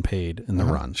haven't been paid in the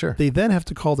run. Sure. They then have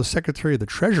to call the Secretary of the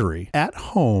Treasury at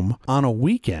home on a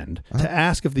weekend to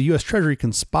ask if the U.S. Treasury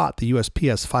can spot the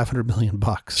USPS $500 million.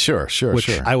 Sure. Which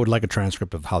I would like a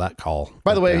transcript of how that call.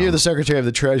 By the way, went you're down. the Secretary of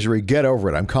the Treasury. Get over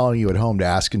it. I'm calling you at home to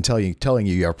ask and telling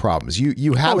you you have problems.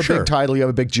 You have a sure. big title. You have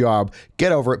a big job.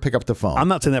 Get over it. Pick up the phone. I'm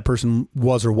not saying that person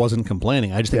was or wasn't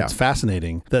complaining. I just think it's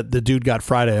fascinating that the dude got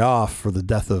Friday off for the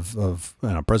death of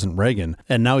President Reagan,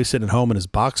 and now he's sitting at home in his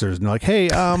boxers and they're like, hey,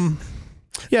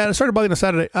 yeah, it started bugging on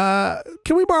Saturday.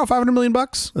 Can we borrow $500 million? And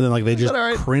then they just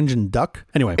cringe and duck.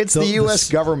 Anyway, it's the U.S.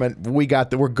 government.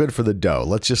 We're good for the dough.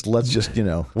 Let's just we'll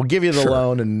give you the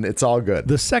loan and it's all good.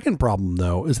 The second problem,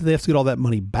 though, is that they have to get all that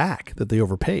money back that they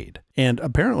overpaid. And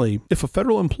apparently, if a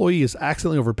federal employee is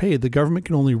accidentally overpaid, the government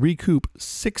can only recoup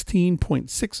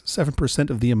 16.67%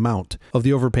 of the amount of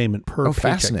the overpayment per paycheck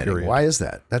fascinating. period. Why is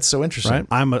that? That's so interesting.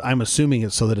 Right? I'm assuming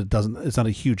it's so that it's not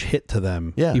a huge hit to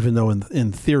them. Yeah. Even though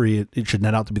in theory it should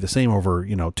net out to be the same over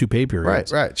 2 pay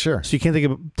periods. Right, sure. So you can't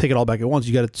take it all back at once.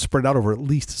 You got to spread it out over at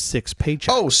least 6 paychecks.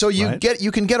 Oh, so you right?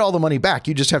 can get all the money back.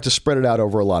 You just have to spread it out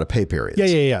over a lot of pay periods.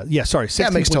 Yeah. Sorry,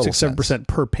 That makes total sense. 16.67%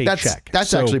 per paycheck.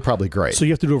 That's actually probably great. So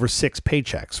you have to do over 6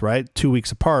 paychecks, right? 2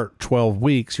 weeks apart, 12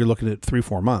 weeks. You're looking at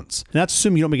 3-4 months. And that's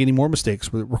assuming you don't make any more mistakes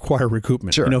that require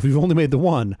recoupment. Sure. If you've only made the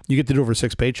one, you get to do over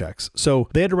 6 paychecks. So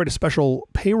they had to write a special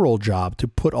payroll job to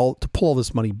pull all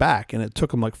this money back, and it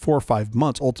took them 4 or 5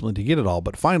 months ultimately to get it all.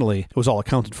 But finally, it was all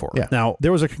accounted for. Yeah. Now,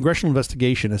 there was a congressional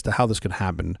investigation as to how this could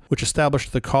happen, which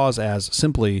established the cause as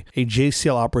simply a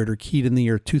JCL operator keyed in the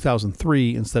year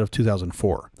 2003 instead of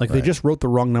 2004. They just wrote the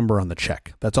wrong number on the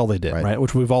check. That's all they did, right?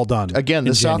 Which we've all done. Again,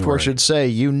 the software should say,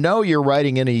 you're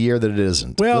writing in a year that it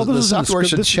isn't. Well, the software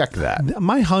should check that.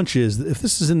 My hunch is that if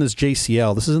this is in this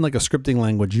JCL, this isn't like a scripting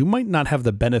language, you might not have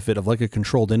the benefit of a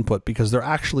controlled input because they're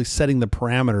actually setting the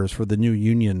parameters for the new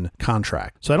union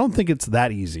contract. So I don't think it's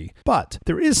that easy. But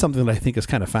there is something that I think is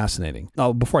kind of fascinating.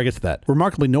 Before I get to that,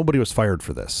 remarkably, nobody was fired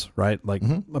for this, right?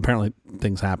 Apparently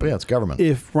things happen. Yeah, it's government.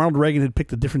 If Ronald Reagan had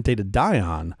picked a different day to die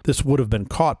on, this would have been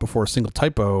caught before a single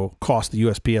typo cost the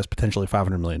USPS potentially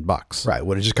 $500 million. Right.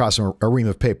 Would it just cost him a ream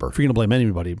of paper? If you're going to blame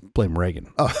anybody, blame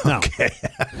Reagan. Oh, okay.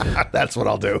 That's what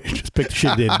I'll do. Just pick the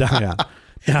shit day to die on.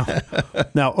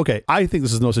 Now, okay, I think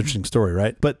this is the most interesting story,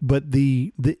 right? But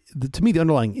the to me, the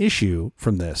underlying issue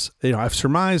from this, I've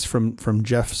surmised from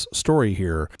Jeff's story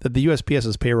here that the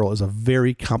USPS's payroll is a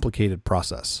very complicated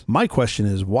process. My question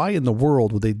is, why in the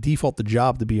world would they default the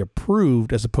job to be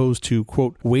approved as opposed to,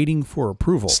 quote, waiting for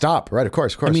approval? Stop. Right. Of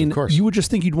course. I mean, you would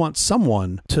just think you'd want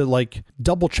someone to like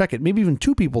double check it, maybe even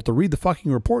two people to read the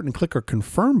fucking report and click a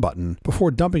confirm button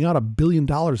before dumping out $1 billion in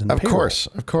payroll.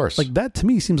 Of course. Like that to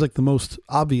me seems like the most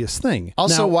obvious thing.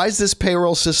 Also, now, why is this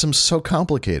payroll system so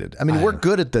complicated? I mean, we're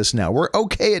good at this now. We're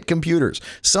okay at computers.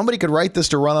 Somebody could write this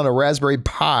to run on a Raspberry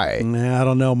Pi. I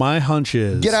don't know. My hunch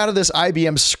is get out of this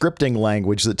IBM scripting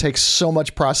language that takes so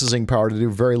much processing power to do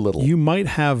very little. You might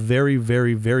have very,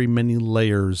 very, very many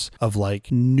layers of like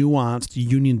nuanced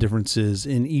union differences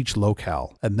in each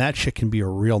locale. And that shit can be a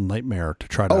real nightmare to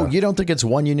try to... Oh, you don't think it's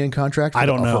one union contract? I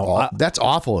don't know. That's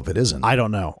awful if it isn't. I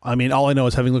don't know. I mean, all I know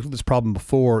is having looked at this problem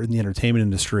before in the entertainment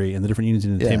industry and the different unions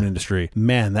in the entertainment industry,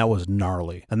 man, that was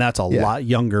gnarly. And that's a lot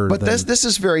younger but than... this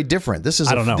is very different.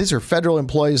 I don't know. These are federal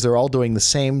employees. They're all doing the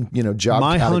same, job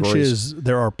My categories. hunch is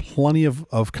there are plenty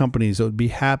of companies that would be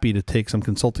happy to take some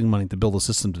consulting money to build a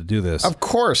system to do this. Of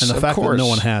course. And the fact that no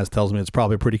one has tells me it's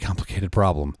probably a pretty complicated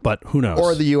problem. But who knows?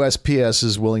 Or the USPS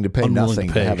is willing to pay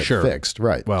nothing to have it fixed.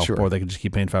 Right. Well, sure. or they could just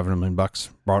keep paying $500 million,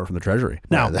 borrow it from the Treasury.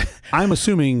 Now, I'm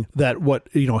assuming that what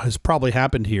has probably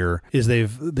happened here is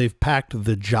they've packed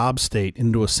the job state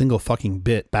into a single fucking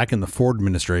bit back in the Ford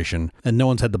administration, and no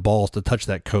one's had the balls to touch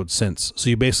that code since. So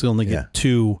you basically only get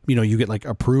two. You get like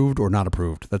approved or not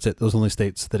approved. That's it. Those are the only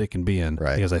states that it can be in.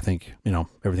 Right. Because I think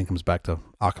everything comes back to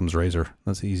Occam's razor.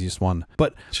 That's the easiest one.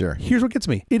 But sure. Here's what gets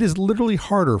me. It is literally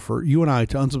harder for you and I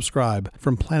to unsubscribe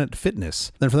from Planet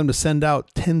Fitness than for them to send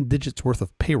out 10 digits worth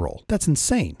of payroll. That's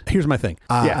insane. Here's my thing.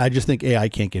 I just think AI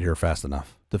can't get here fast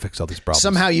enough to fix all these problems.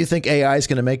 Somehow you think AI is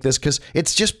going to make this because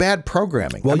it's just bad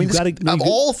programming. Well, of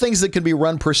all things that can be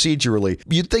run procedurally,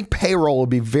 you'd think payroll would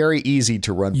be very easy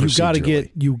to run procedurally.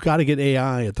 You got to get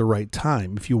AI at the right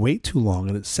time. If you wait too long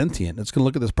and it's sentient, it's going to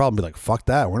look at this problem and be like, "Fuck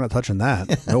that, we're not touching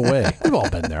that. No way." We've all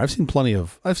been there. I've seen plenty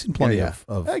of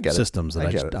systems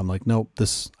that I'm like, "Nope,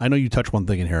 this. I know you touch one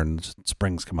thing in here and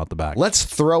springs come out the back." Let's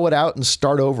throw it out and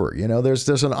start over.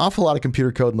 There's an awful lot of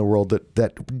computer code in the world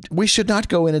that we should not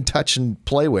go in and touch and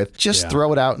play with. Just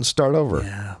throw it out and start over.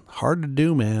 Yeah. Hard to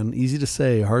do, man. Easy to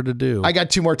say, hard to do. I got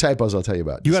two more typos I'll tell you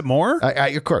about. You got more?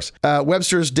 Of course.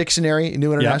 Webster's Dictionary,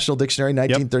 New International Dictionary,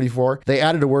 1934. Yep. They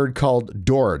added a word called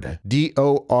DORD.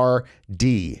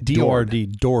 D-O-R-D. D-O-R-D.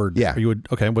 DORD. Yeah.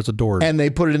 Okay, what's a DORD? And they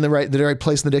put it in the right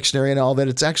place in the dictionary and all that.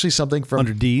 It's actually something from...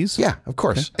 Under D's? Yeah, of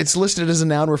course. Okay. It's listed as a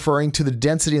noun referring to the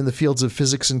density in the fields of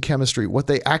physics and chemistry. What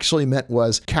they actually meant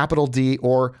was capital D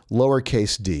or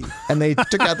lowercase d. And they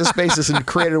took out the spaces and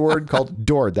created a word called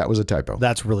DORD. That was a typo.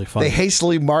 That's really funny. They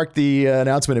hastily marked the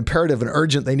announcement imperative and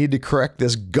urgent. They need to correct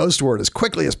this ghost word as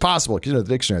quickly as possible. Because the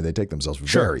dictionary, they take themselves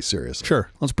very seriously. Sure.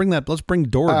 Let's bring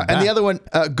DORD back. And the other one,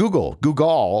 Google,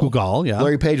 yeah.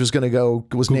 Larry Page was going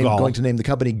to name the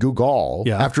company Google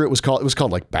after it was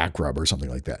called like Backrub or something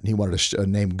like that. And he wanted to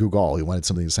name Google. He wanted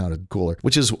something that sounded cooler,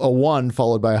 which is a 1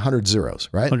 followed by 100 zeros,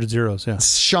 right? 100 zeros, yeah.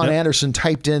 Sean Anderson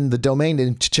typed in the domain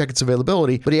name to check its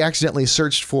availability, but he accidentally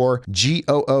searched for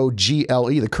Google,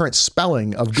 the current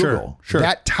spelling of Google. Sure.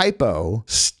 That typo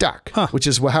stuck, which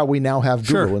is how we now have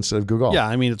Google instead of Google. Yeah,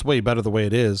 I mean, it's way better the way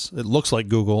it is. It looks like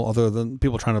Google, other than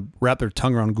people trying to wrap their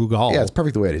tongue around Google. Yeah, it's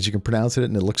perfect the way it is. You can pronounce it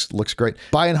and it looks great.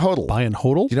 Buy and hodl. Buy and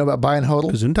hodl? Do you know about buy and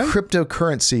hodl? Gesundheit?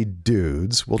 Cryptocurrency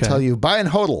dudes will tell you buy and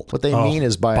hodl. What they mean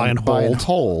is buy and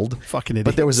hold. Fucking idiots.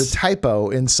 But there was a typo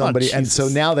in somebody, and so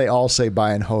now they all say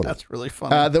buy and hodl. That's really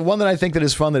funny. The one that I think that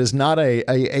is fun that is not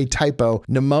a typo,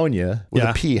 pneumonia with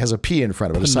a P, has a P in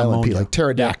front of it, a silent P, like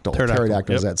pterodactyl. Yeah,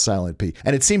 Pterodactyl is that silent P.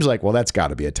 And it seems like, well, that's got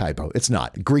to be a typo. It's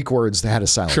not. Greek words that had a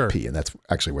silent P, and that's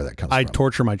actually where that comes from. I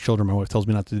torture my children. My wife tells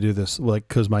me not to do this, like,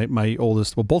 because my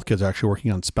oldest, both kids are actually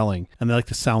working on spelling, and they like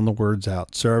to sound the words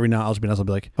out. So every now and then I'll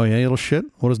be like, "Oh yeah, you little shit.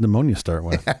 What does pneumonia start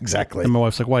with?" Exactly. And my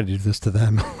wife's like, "Why do you do this to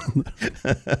them?"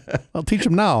 I'll teach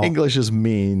them now. English is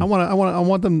mean. I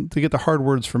want them to get the hard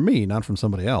words from me, not from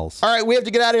somebody else. All right, we have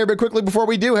to get out of here, but quickly before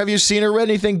we do, have you seen or read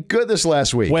anything good this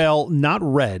last week? Well, not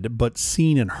read, but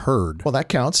seen and heard. Well, that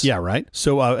counts. Yeah, right.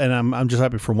 So, and I'm just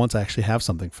happy for once I actually have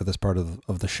something for this part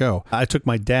of the show. I took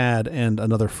my dad and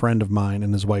another friend of mine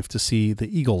and his wife to see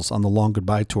the Eagles on the Long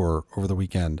Goodbye tour over the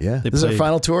weekend. Yeah, this is their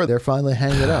final tour. They're finally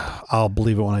hanging it up. I'll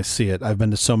believe it when I see it. I've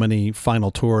been to so many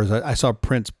final tours. I saw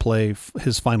Prince play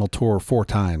his final tour 4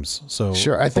 times. So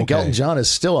sure, I think Elton John is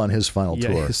still on his final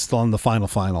tour. Yeah, he's still on the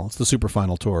final. It's the super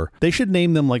final tour. They should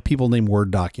name them like people name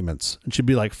Word documents. It should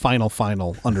be like final _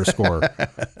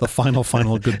 the final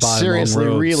final goodbye. Seriously,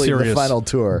 Long Road, really, the serious final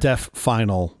tour. Def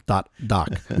final doc.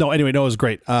 No, anyway, no, it was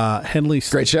great. Henley,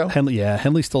 great show.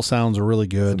 Henley still sounds really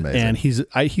good, Amazing. and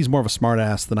he's more of a smart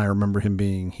ass than I remember him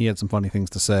being. He had some funny things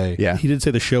to say. Yeah. He did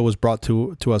say the show was brought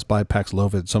to us by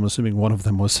Paxlovid, so I'm assuming one of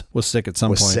them was sick at some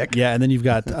point. Sick? Yeah, and then you've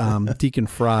got Deacon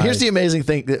Fry. Here's the amazing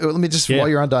thing. Let me just, while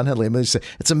you're on Don Henley, let me just say,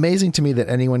 it's amazing to me that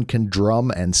anyone can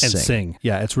drum and sing.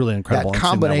 Yeah, it's really incredible. That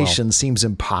combination seems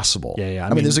impossible. Yeah.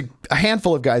 I mean, there's a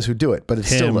handful of guys who do it, but it's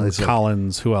him, still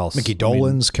Collins. Who else? Mickey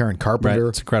Dolenz, Karen Carpenter. Right,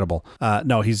 it's incredible.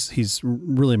 No, he's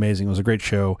really amazing. It was a great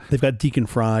show. They've got Deacon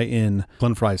Fry in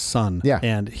Glenn Fry's son. Yeah.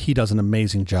 And he does an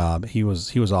amazing job. He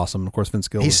was awesome. Of course, Vince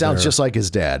Gill. He was sounds there. just like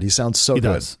his dad. He sounds so He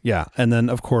good. does. Yeah. And then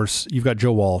of course you've got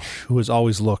Joe Walsh, who has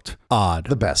always looked odd.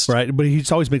 The best. Right. But he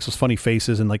just always makes those funny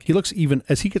faces, and like he looks, even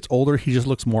as he gets older, he just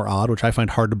looks more odd, which I find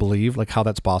hard to believe, like how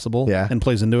that's possible. Yeah. And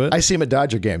plays into it. I see him at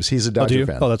Dodger games. He's a Dodger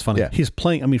fan. Oh, that's funny. Yeah. He's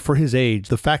playing, I mean, for his age,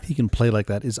 the fact he can play like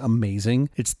that is amazing.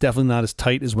 It's definitely not as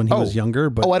tight as when he was younger,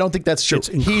 but I don't think that's true. it's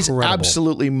He's incredible.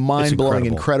 absolutely mind-blowing,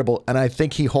 It's incredible, and I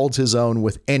think he holds his own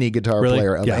with any guitar Really?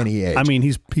 player of Yeah. any age. I mean,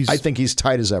 he's I think he's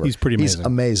tight as ever. he's pretty amazing. He's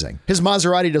amazing. His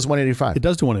Maserati does 185. it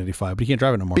does do 185, but he can't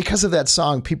drive it no more. Because of that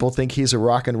song, people think he's a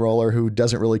rock and roller who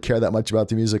doesn't really care that much about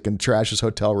the music and trashes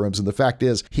hotel rooms. And the fact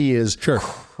is, he is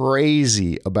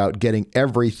crazy about getting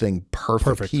everything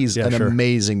perfect. He's an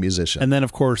amazing musician. And then,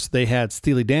 of course, they had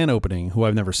Steely Dan opening, who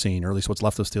I've never seen, or at least what's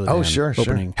left of Steely Dan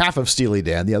opening. Half of Steely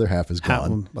Dan, the other half is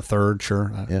gone. A third,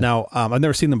 Now, I've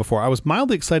never seen them before. I was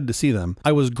mildly excited to see them.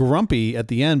 I was grumpy at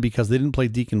the end because they didn't play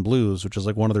Deacon Blues, which is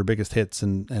like one of their biggest hits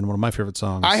and one of my favorite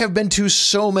songs. I have been to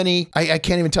so many, I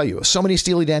can't even tell you, so many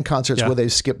Steely Dan concerts where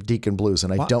they've skipped Deacon Blues,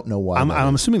 and I don't know why.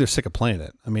 I'm assuming they're sick of playing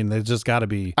it. I mean, they just got to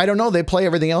be. I don't know. They play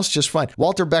everything else just fine.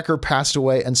 Walter Becker passed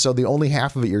away, and so the only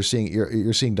half of it you're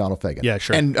seeing Donald Fagen. Yeah,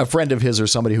 sure. And a friend of his or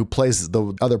somebody who plays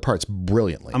the other parts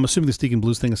brilliantly. I'm assuming this Deacon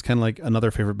Blues thing is kind of like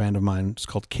another favorite band of mine. It's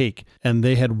called Cake, and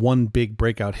they had one big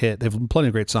breakout hit. They have plenty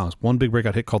of great songs. One big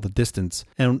breakout hit called The Distance,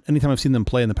 and anytime I've seen them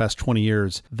play in the past 20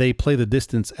 years, they play The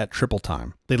Distance at triple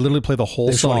time. They literally play the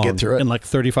whole song in like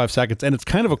 35 seconds, and it's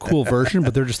kind of a cool version,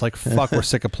 but they're just like, fuck, we're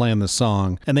sick of playing this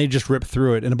song, and they just rip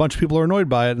through it, and a bunch of people are annoyed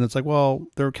by it, and it's like, well,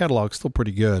 their catalog's still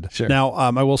pretty good. Sure. Now,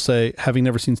 I will say, having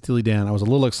never seen Steely Dan, I was a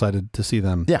little excited to see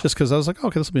them, just because I was like,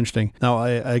 okay, this will be interesting. Now,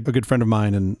 a good friend of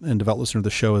mine and devout listener to the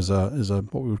show is a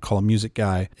what we would call a music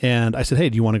guy, and I said, hey,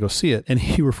 do you want to go see it? And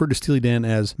he referred to Steely Dan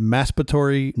as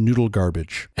masturbatory noodle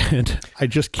garbage, and I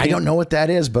just can't. I don't know what that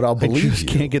is, but I'll believe I just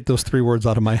can't get those 3 words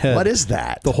out of my head. What is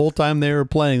that? The whole time they were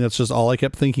playing, that's just all I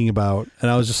kept thinking about, and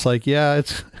I was just like, yeah,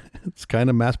 it's kind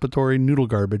of masturbatory noodle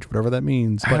garbage, whatever that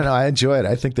means. But I don't know. I enjoy it.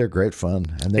 I think they're great fun,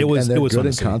 and they're good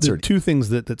in concert. There are 2 things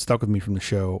that stuck with me from the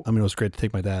show. I mean, it was great to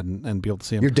take my dad and be able to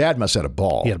see him. Your dad must have had a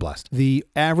ball. He had a blast. The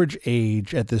average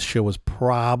age at this show was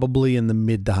probably in the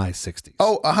mid to high 60s.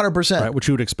 Oh, 100%. Right, which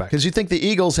you would expect. Because you think the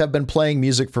Eagles have been playing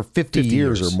music for 50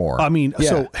 years or more. I mean,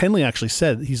 so Henley actually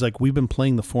said, he's like, we've been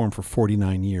playing the Forum for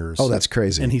 49 years. Oh, that's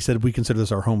crazy. And he said, we consider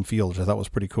this our home field, which I thought was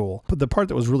pretty cool. But the part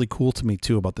that was really cool to me,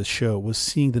 too, about this show was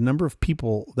seeing the number of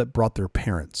people that brought their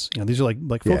parents. You know, these are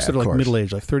like folks that are like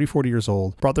middle-aged, like 30, 40 years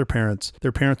old, brought their parents.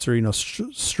 Their parents are,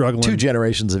 struggling. 2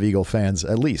 generations of Eagle fans,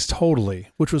 at least. Totally,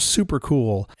 which was super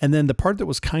cool. And then the part that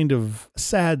was kind of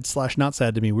sad/not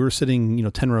sad to me, we were sitting,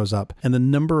 10 rows up, and the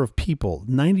number of people,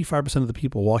 95% of the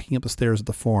people walking up the stairs at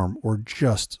the Forum were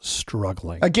just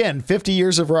struggling. Again, 50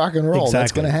 years of rock and roll. Exactly.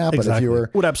 That's going to happen if you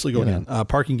were... Would absolutely go in.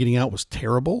 Parking getting out was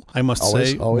terrible. I must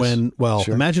say,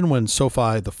 imagine when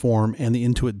SoFi, the Forum, and the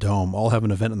Intuit Dome all have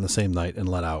an event on the same night and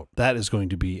let out. That is going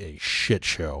to be a shit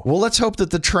show. Well, let's hope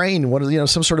that the train,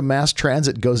 some sort of mass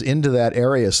transit goes into that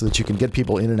area so that you can get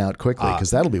people in and out quickly, because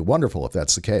that'll be wonderful if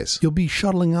that's the case. You'll be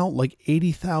shuttling out like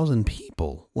 80,000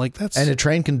 people. Like that's and a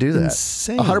train can do that.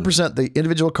 Insane. 100%. The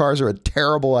individual cars are a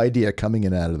terrible idea coming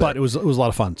in and out of that. But it was a lot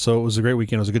of fun. So it was a great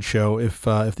weekend. It was a good show. If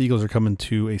the Eagles are coming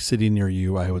to a city near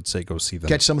you, I would say go see them.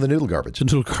 Catch some of the noodle garbage.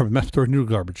 Masturbatory noodle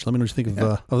garbage. Let me know what you think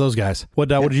of those guys. What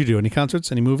did you do? Any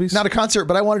concerts? Any movies? Not a concert,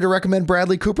 but I wanted to recommend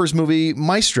Bradley Cooper's movie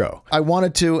Maestro. I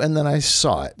wanted to, and then I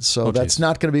saw it. So that's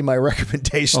not going to be my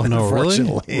recommendation,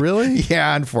 unfortunately. Really?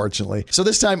 Yeah, unfortunately. So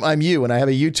this time I'm you, and I have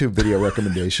a YouTube video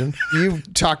recommendation.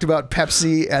 You've talked about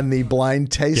Pepsi and the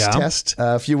blind taste test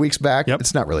a few weeks back. Yep.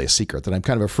 It's not really a secret that I'm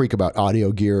kind of a freak about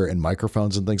audio gear and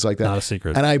microphones and things like that. Not a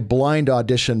secret. And I blind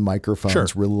audition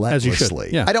microphones relentlessly. As you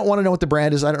should. Yeah. I don't want to know what the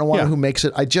brand is. I don't want to know who makes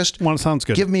it. I just want it sounds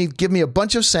good. Give me a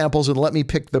bunch of samples and let me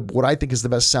pick what I think is the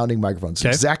best sounding microphones.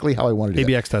 Exactly how I want to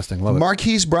do ABX testing. Love it.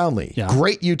 Marquise Brownlee,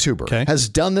 great YouTuber, has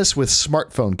done this with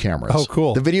smartphone cameras. Oh,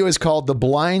 cool. The video is called The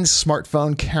Blind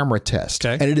Smartphone Camera Test.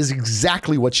 And it is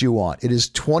exactly what you want. It is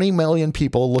 20 million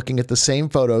people looking at the same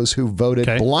photos who voted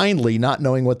blindly, not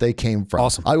knowing what they came from.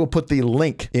 Awesome. I will put the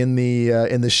link in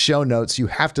the show notes. You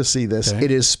have to see this. Okay.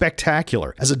 It is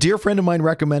spectacular. As a dear friend of mine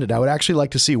recommended, I would actually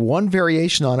like to see one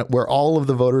variation on it where all of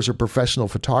the voters are professional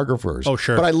photographers. Oh,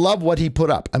 sure. But I love what he put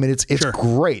up. I mean, it's Sure.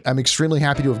 great. I'm extremely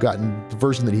happy to have gotten the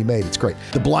version that he made. It's great.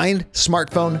 The blind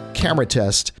smartphone camera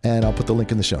test, and I'll put the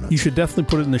link in the show notes. You should definitely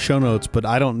put it in the show notes, but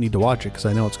I don't need to watch it because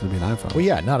I know it's going to be an iPhone. Well,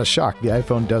 yeah, not a shock. The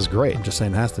iPhone does great. I'm just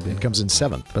saying it has to be. It comes in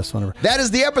 7th. Best one ever. That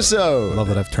is the episode. I love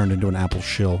that I've turned into an Apple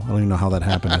shill. I don't even know how that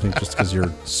happened. I think just because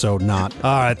you're so not.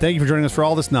 All right. Thank you for joining us for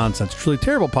all this nonsense. Truly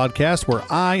Terrible podcast where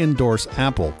I endorse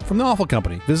Apple from the Awful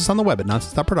Company. Visit us on the web at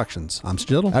nonsense.productions. I'm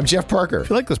Stu Diddle. I'm Jeff Parker. If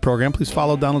you like this program, please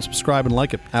follow, download, subscribe, and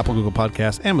like it. Apple, Google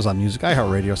Podcasts, Amazon Music,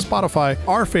 iHeartRadio, Spotify,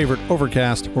 our favorite,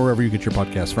 Overcast, or wherever you get your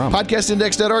podcasts from.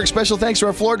 Podcastindex.org. Special thanks to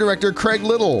our floor director, Craig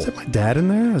Little. Is that my dad in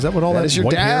there? Is that what all that is your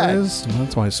white dad. hair is? Well,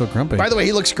 that's why he's so grumpy. By the way,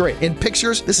 he looks great. In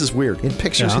pictures, this is weird. In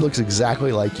pictures, Yeah. he looks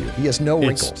exactly like you. He has no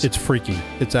wrinkles. It's freaky.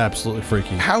 It's absolutely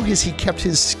freaky. How has he kept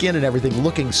his skin and everything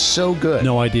looking so good?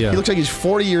 No idea. He looks like he's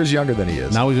 40 years younger than he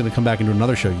is. Now he's going to come back and do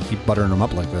another show. You keep buttering him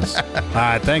up like this. All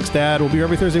right, thanks, Dad. We'll be here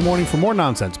every Thursday morning for more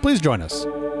nonsense. Please join us.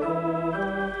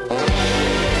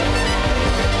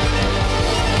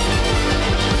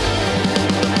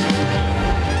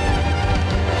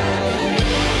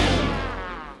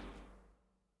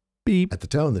 Beep. At the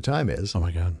tone, the time is. Oh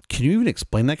my God. Can you even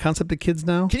explain that concept to kids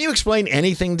now? Can you explain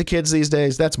anything to kids these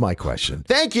days? That's my question.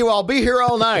 Thank you. I'll be here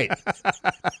all night.